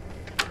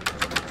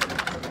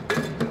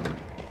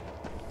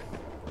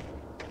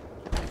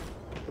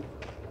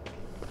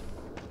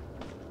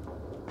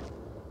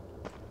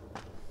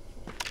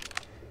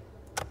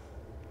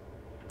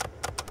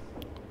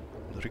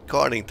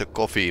 Regarding the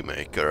coffee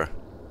maker.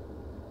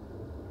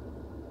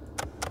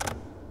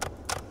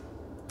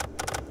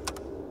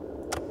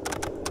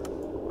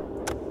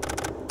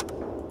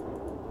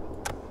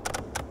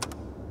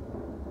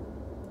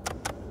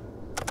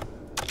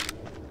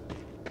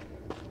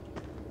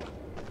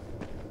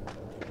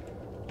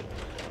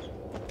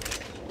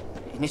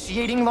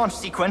 Initiating launch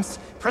sequence.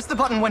 Press the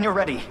button when you're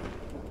ready.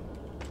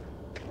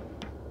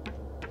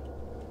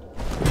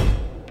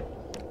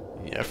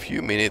 Yeah, a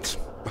few minutes.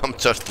 I'm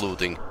just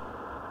looting.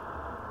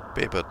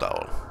 Paper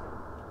towel.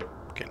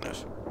 Okay,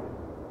 nice.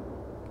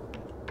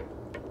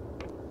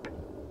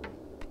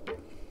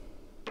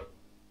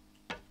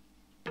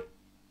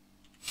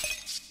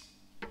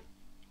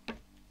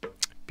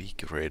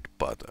 Big red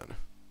button.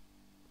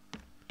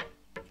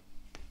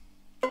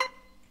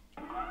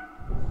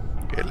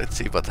 Okay, let's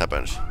see what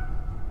happens.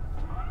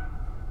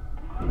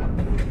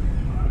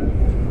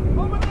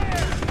 Over there!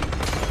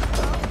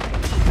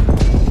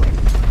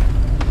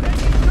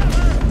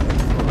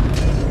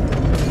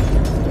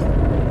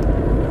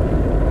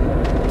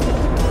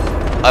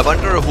 I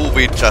wonder who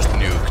we just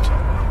nuked.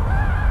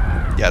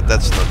 Yeah,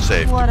 that's not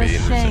safe What to a be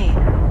in. shame.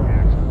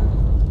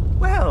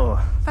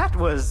 Well, that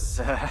was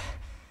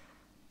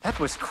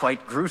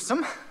quite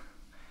gruesome.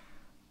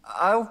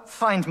 I'll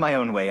find my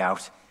own way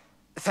out.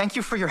 Thank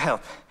you for your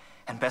help,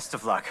 and best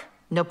of luck.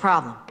 No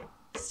problem.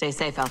 Stay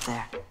safe out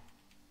there.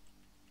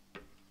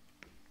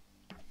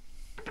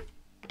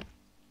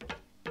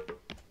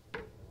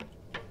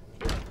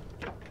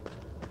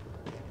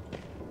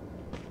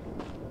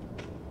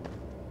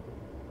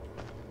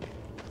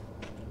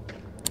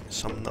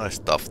 Some nice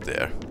stuff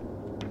there.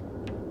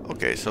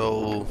 Okay,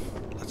 so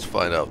let's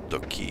find out the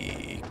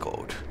key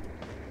code.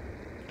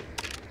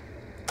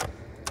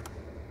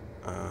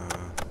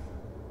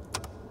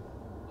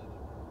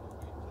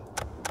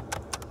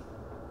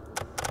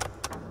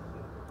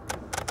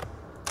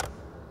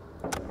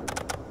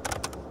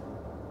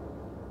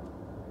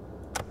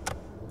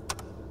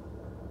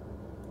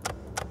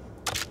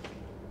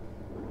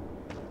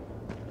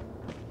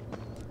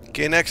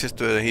 Gain access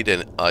to a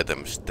hidden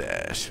item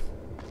stash.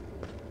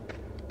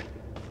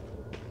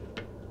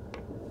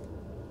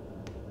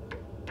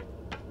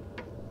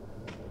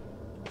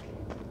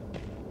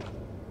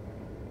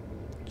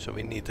 So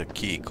we need a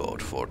key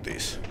code for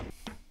this.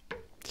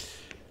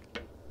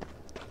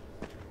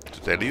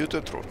 To tell you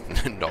the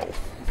truth, no.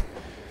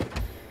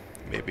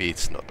 Maybe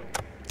it's not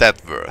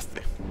that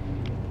worthy.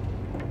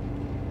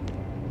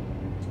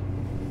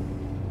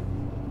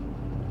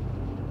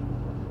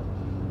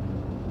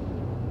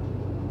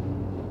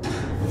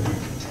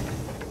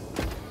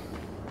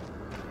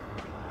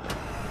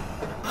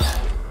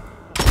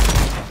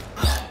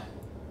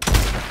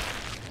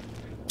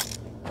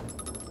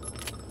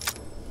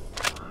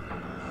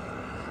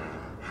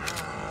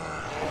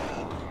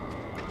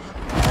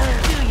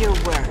 Your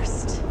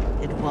worst.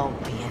 It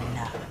won't be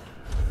enough.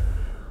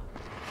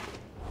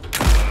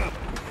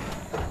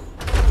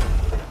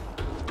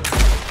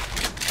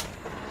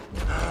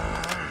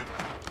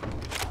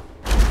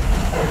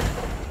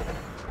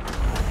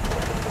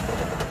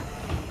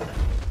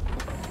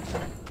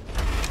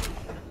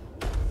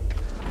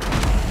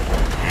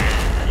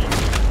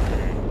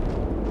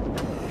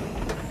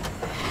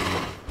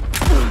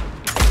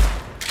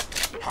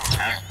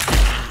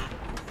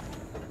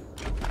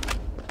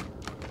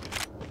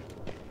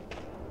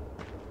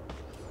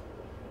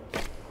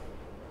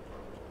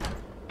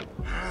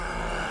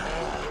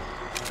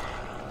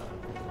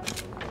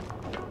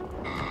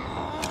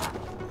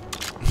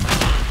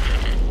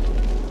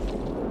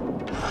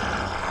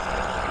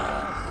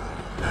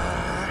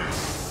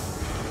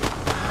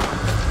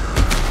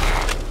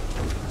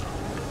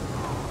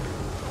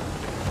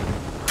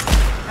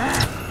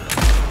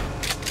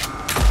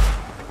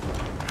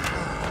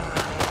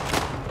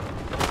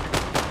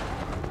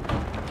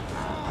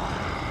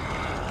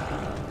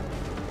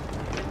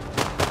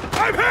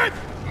 I'm hit!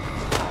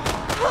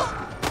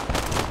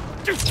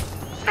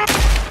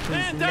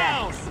 Stand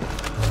down!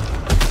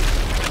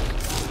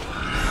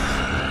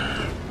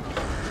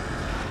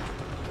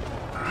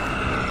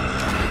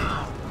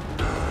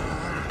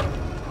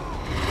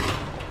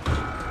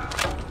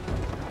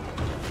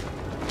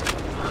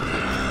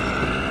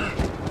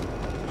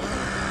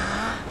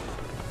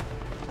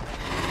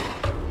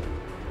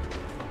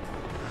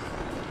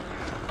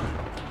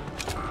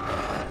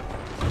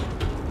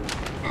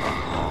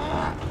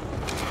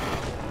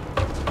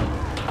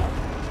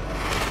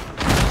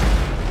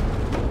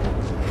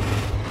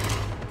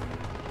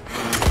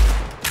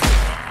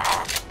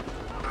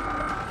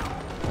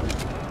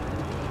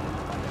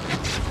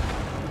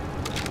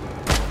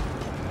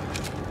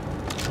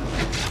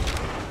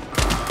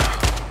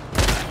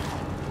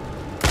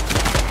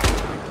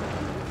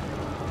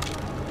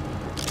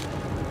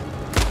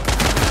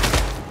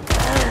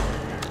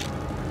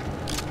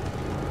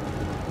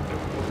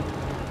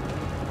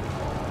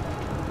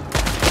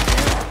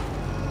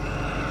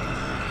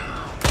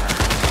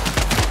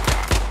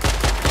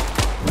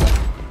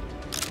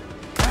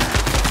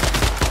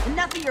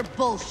 Enough of your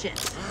bullshit.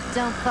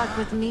 Don't fuck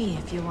with me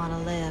if you want to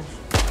live.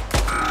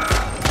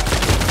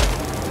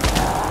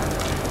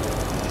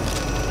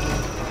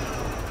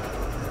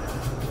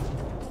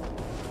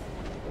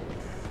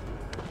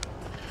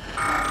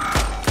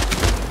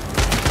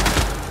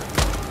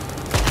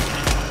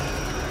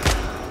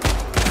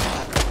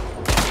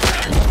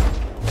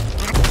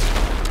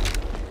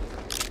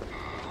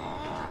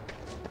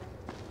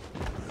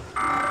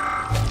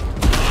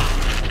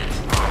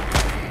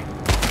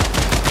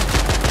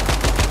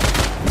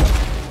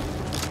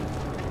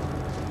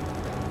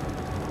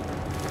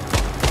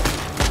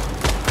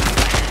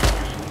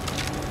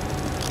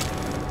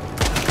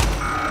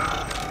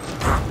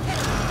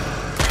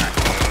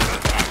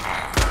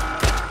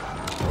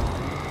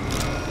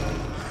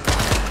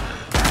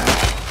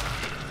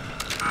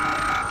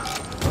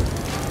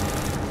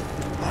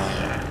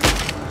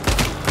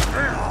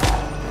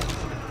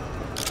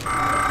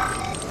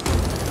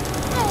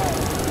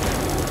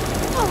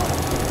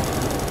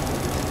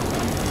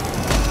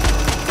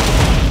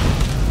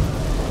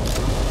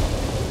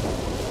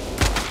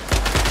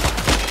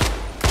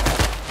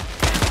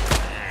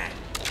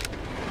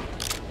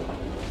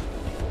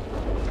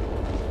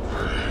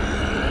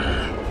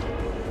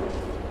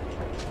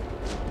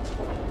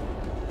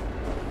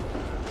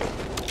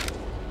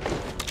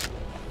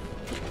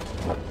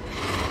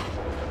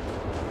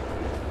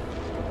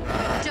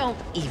 Don't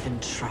even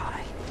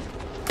try.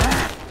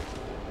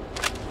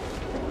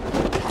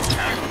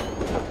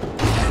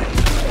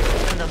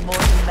 And the more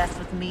you mess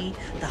with me,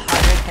 the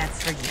harder it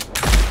gets for you.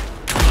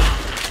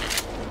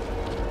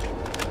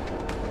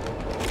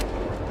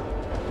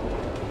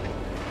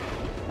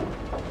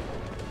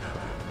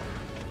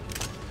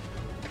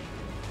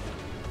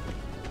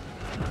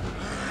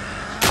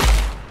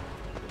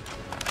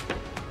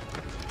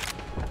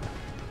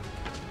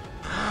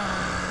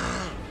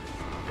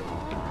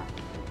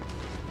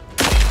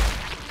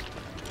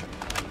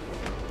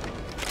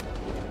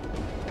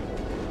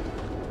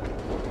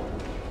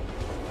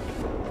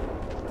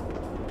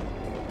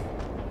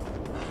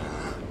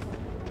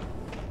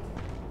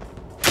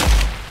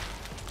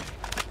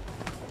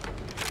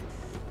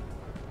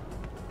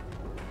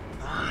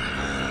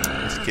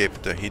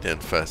 Escape the hidden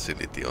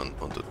facility on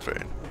the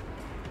train.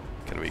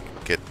 Can we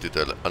get to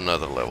the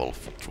another level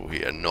through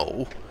here?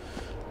 No.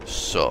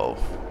 So,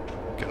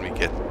 can we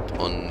get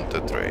on the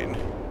train?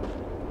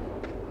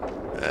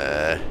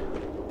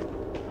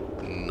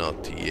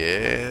 Not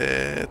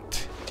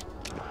yet.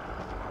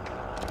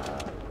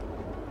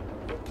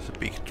 It's a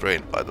big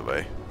train, by the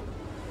way.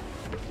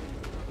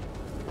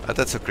 Ah,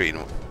 that's a green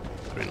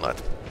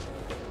light.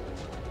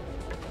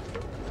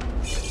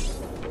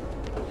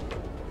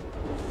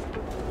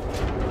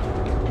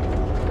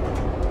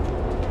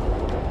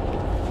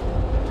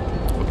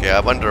 Okay, I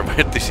wonder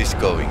where this is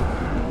going.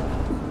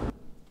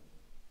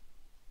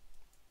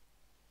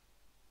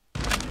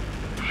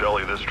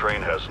 Shelly, this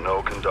train has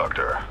no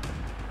conductor.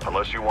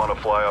 Unless you want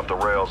to fly off the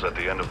rails at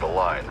the end of the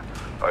line,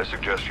 I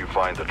suggest you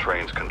find the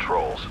train's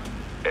controls.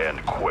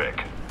 And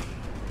quick.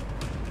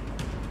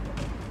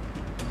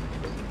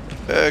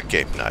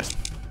 Okay, nice.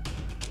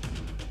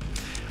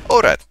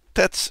 Alright,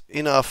 that's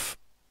enough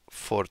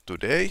for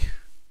today.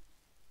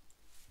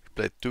 We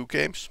played 2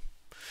 games.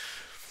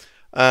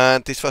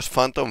 And this was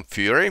Phantom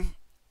Fury.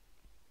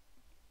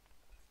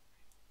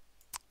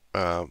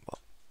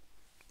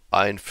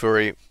 Iron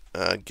Fury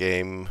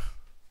game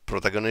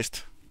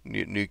protagonist,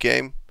 new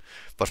game,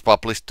 was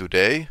published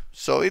today.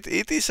 So it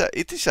is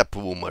a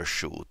boomer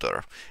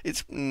shooter.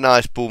 It's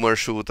nice boomer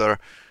shooter.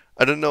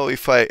 I don't know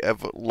if I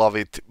ever love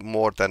it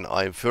more than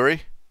Iron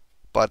Fury,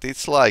 but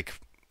it's like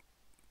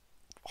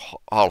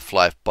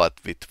Half-Life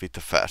but with a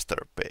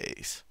faster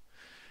pace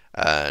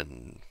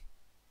and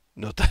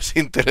not as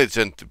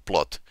intelligent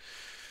plot.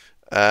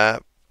 I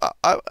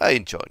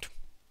enjoyed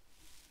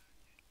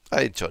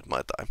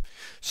my time.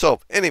 So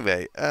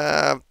anyway,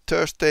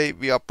 Thursday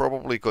we are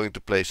probably going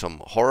to play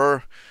some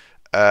horror.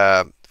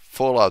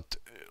 Fallout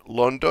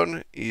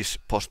London is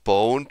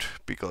postponed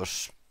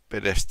because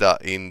Bethesda,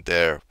 in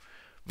their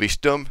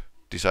wisdom,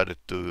 decided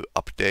to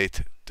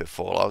update the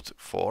Fallout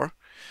 4.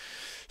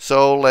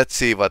 So let's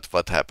see what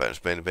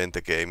happens when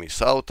the game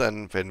is out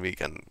and when we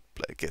can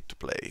get to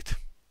play it.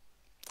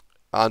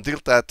 Until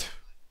that,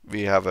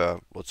 we have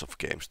lots of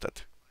games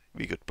that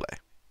we could play.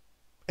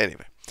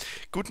 Anyway,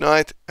 good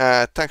night,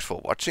 thanks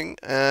for watching,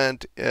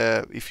 and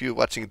if you're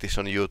watching this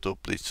on YouTube,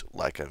 please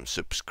like and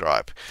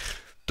subscribe.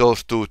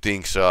 Those two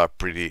things are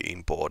pretty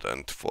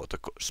important for the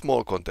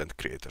small content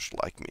creators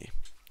like me.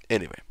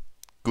 Anyway,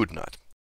 good night.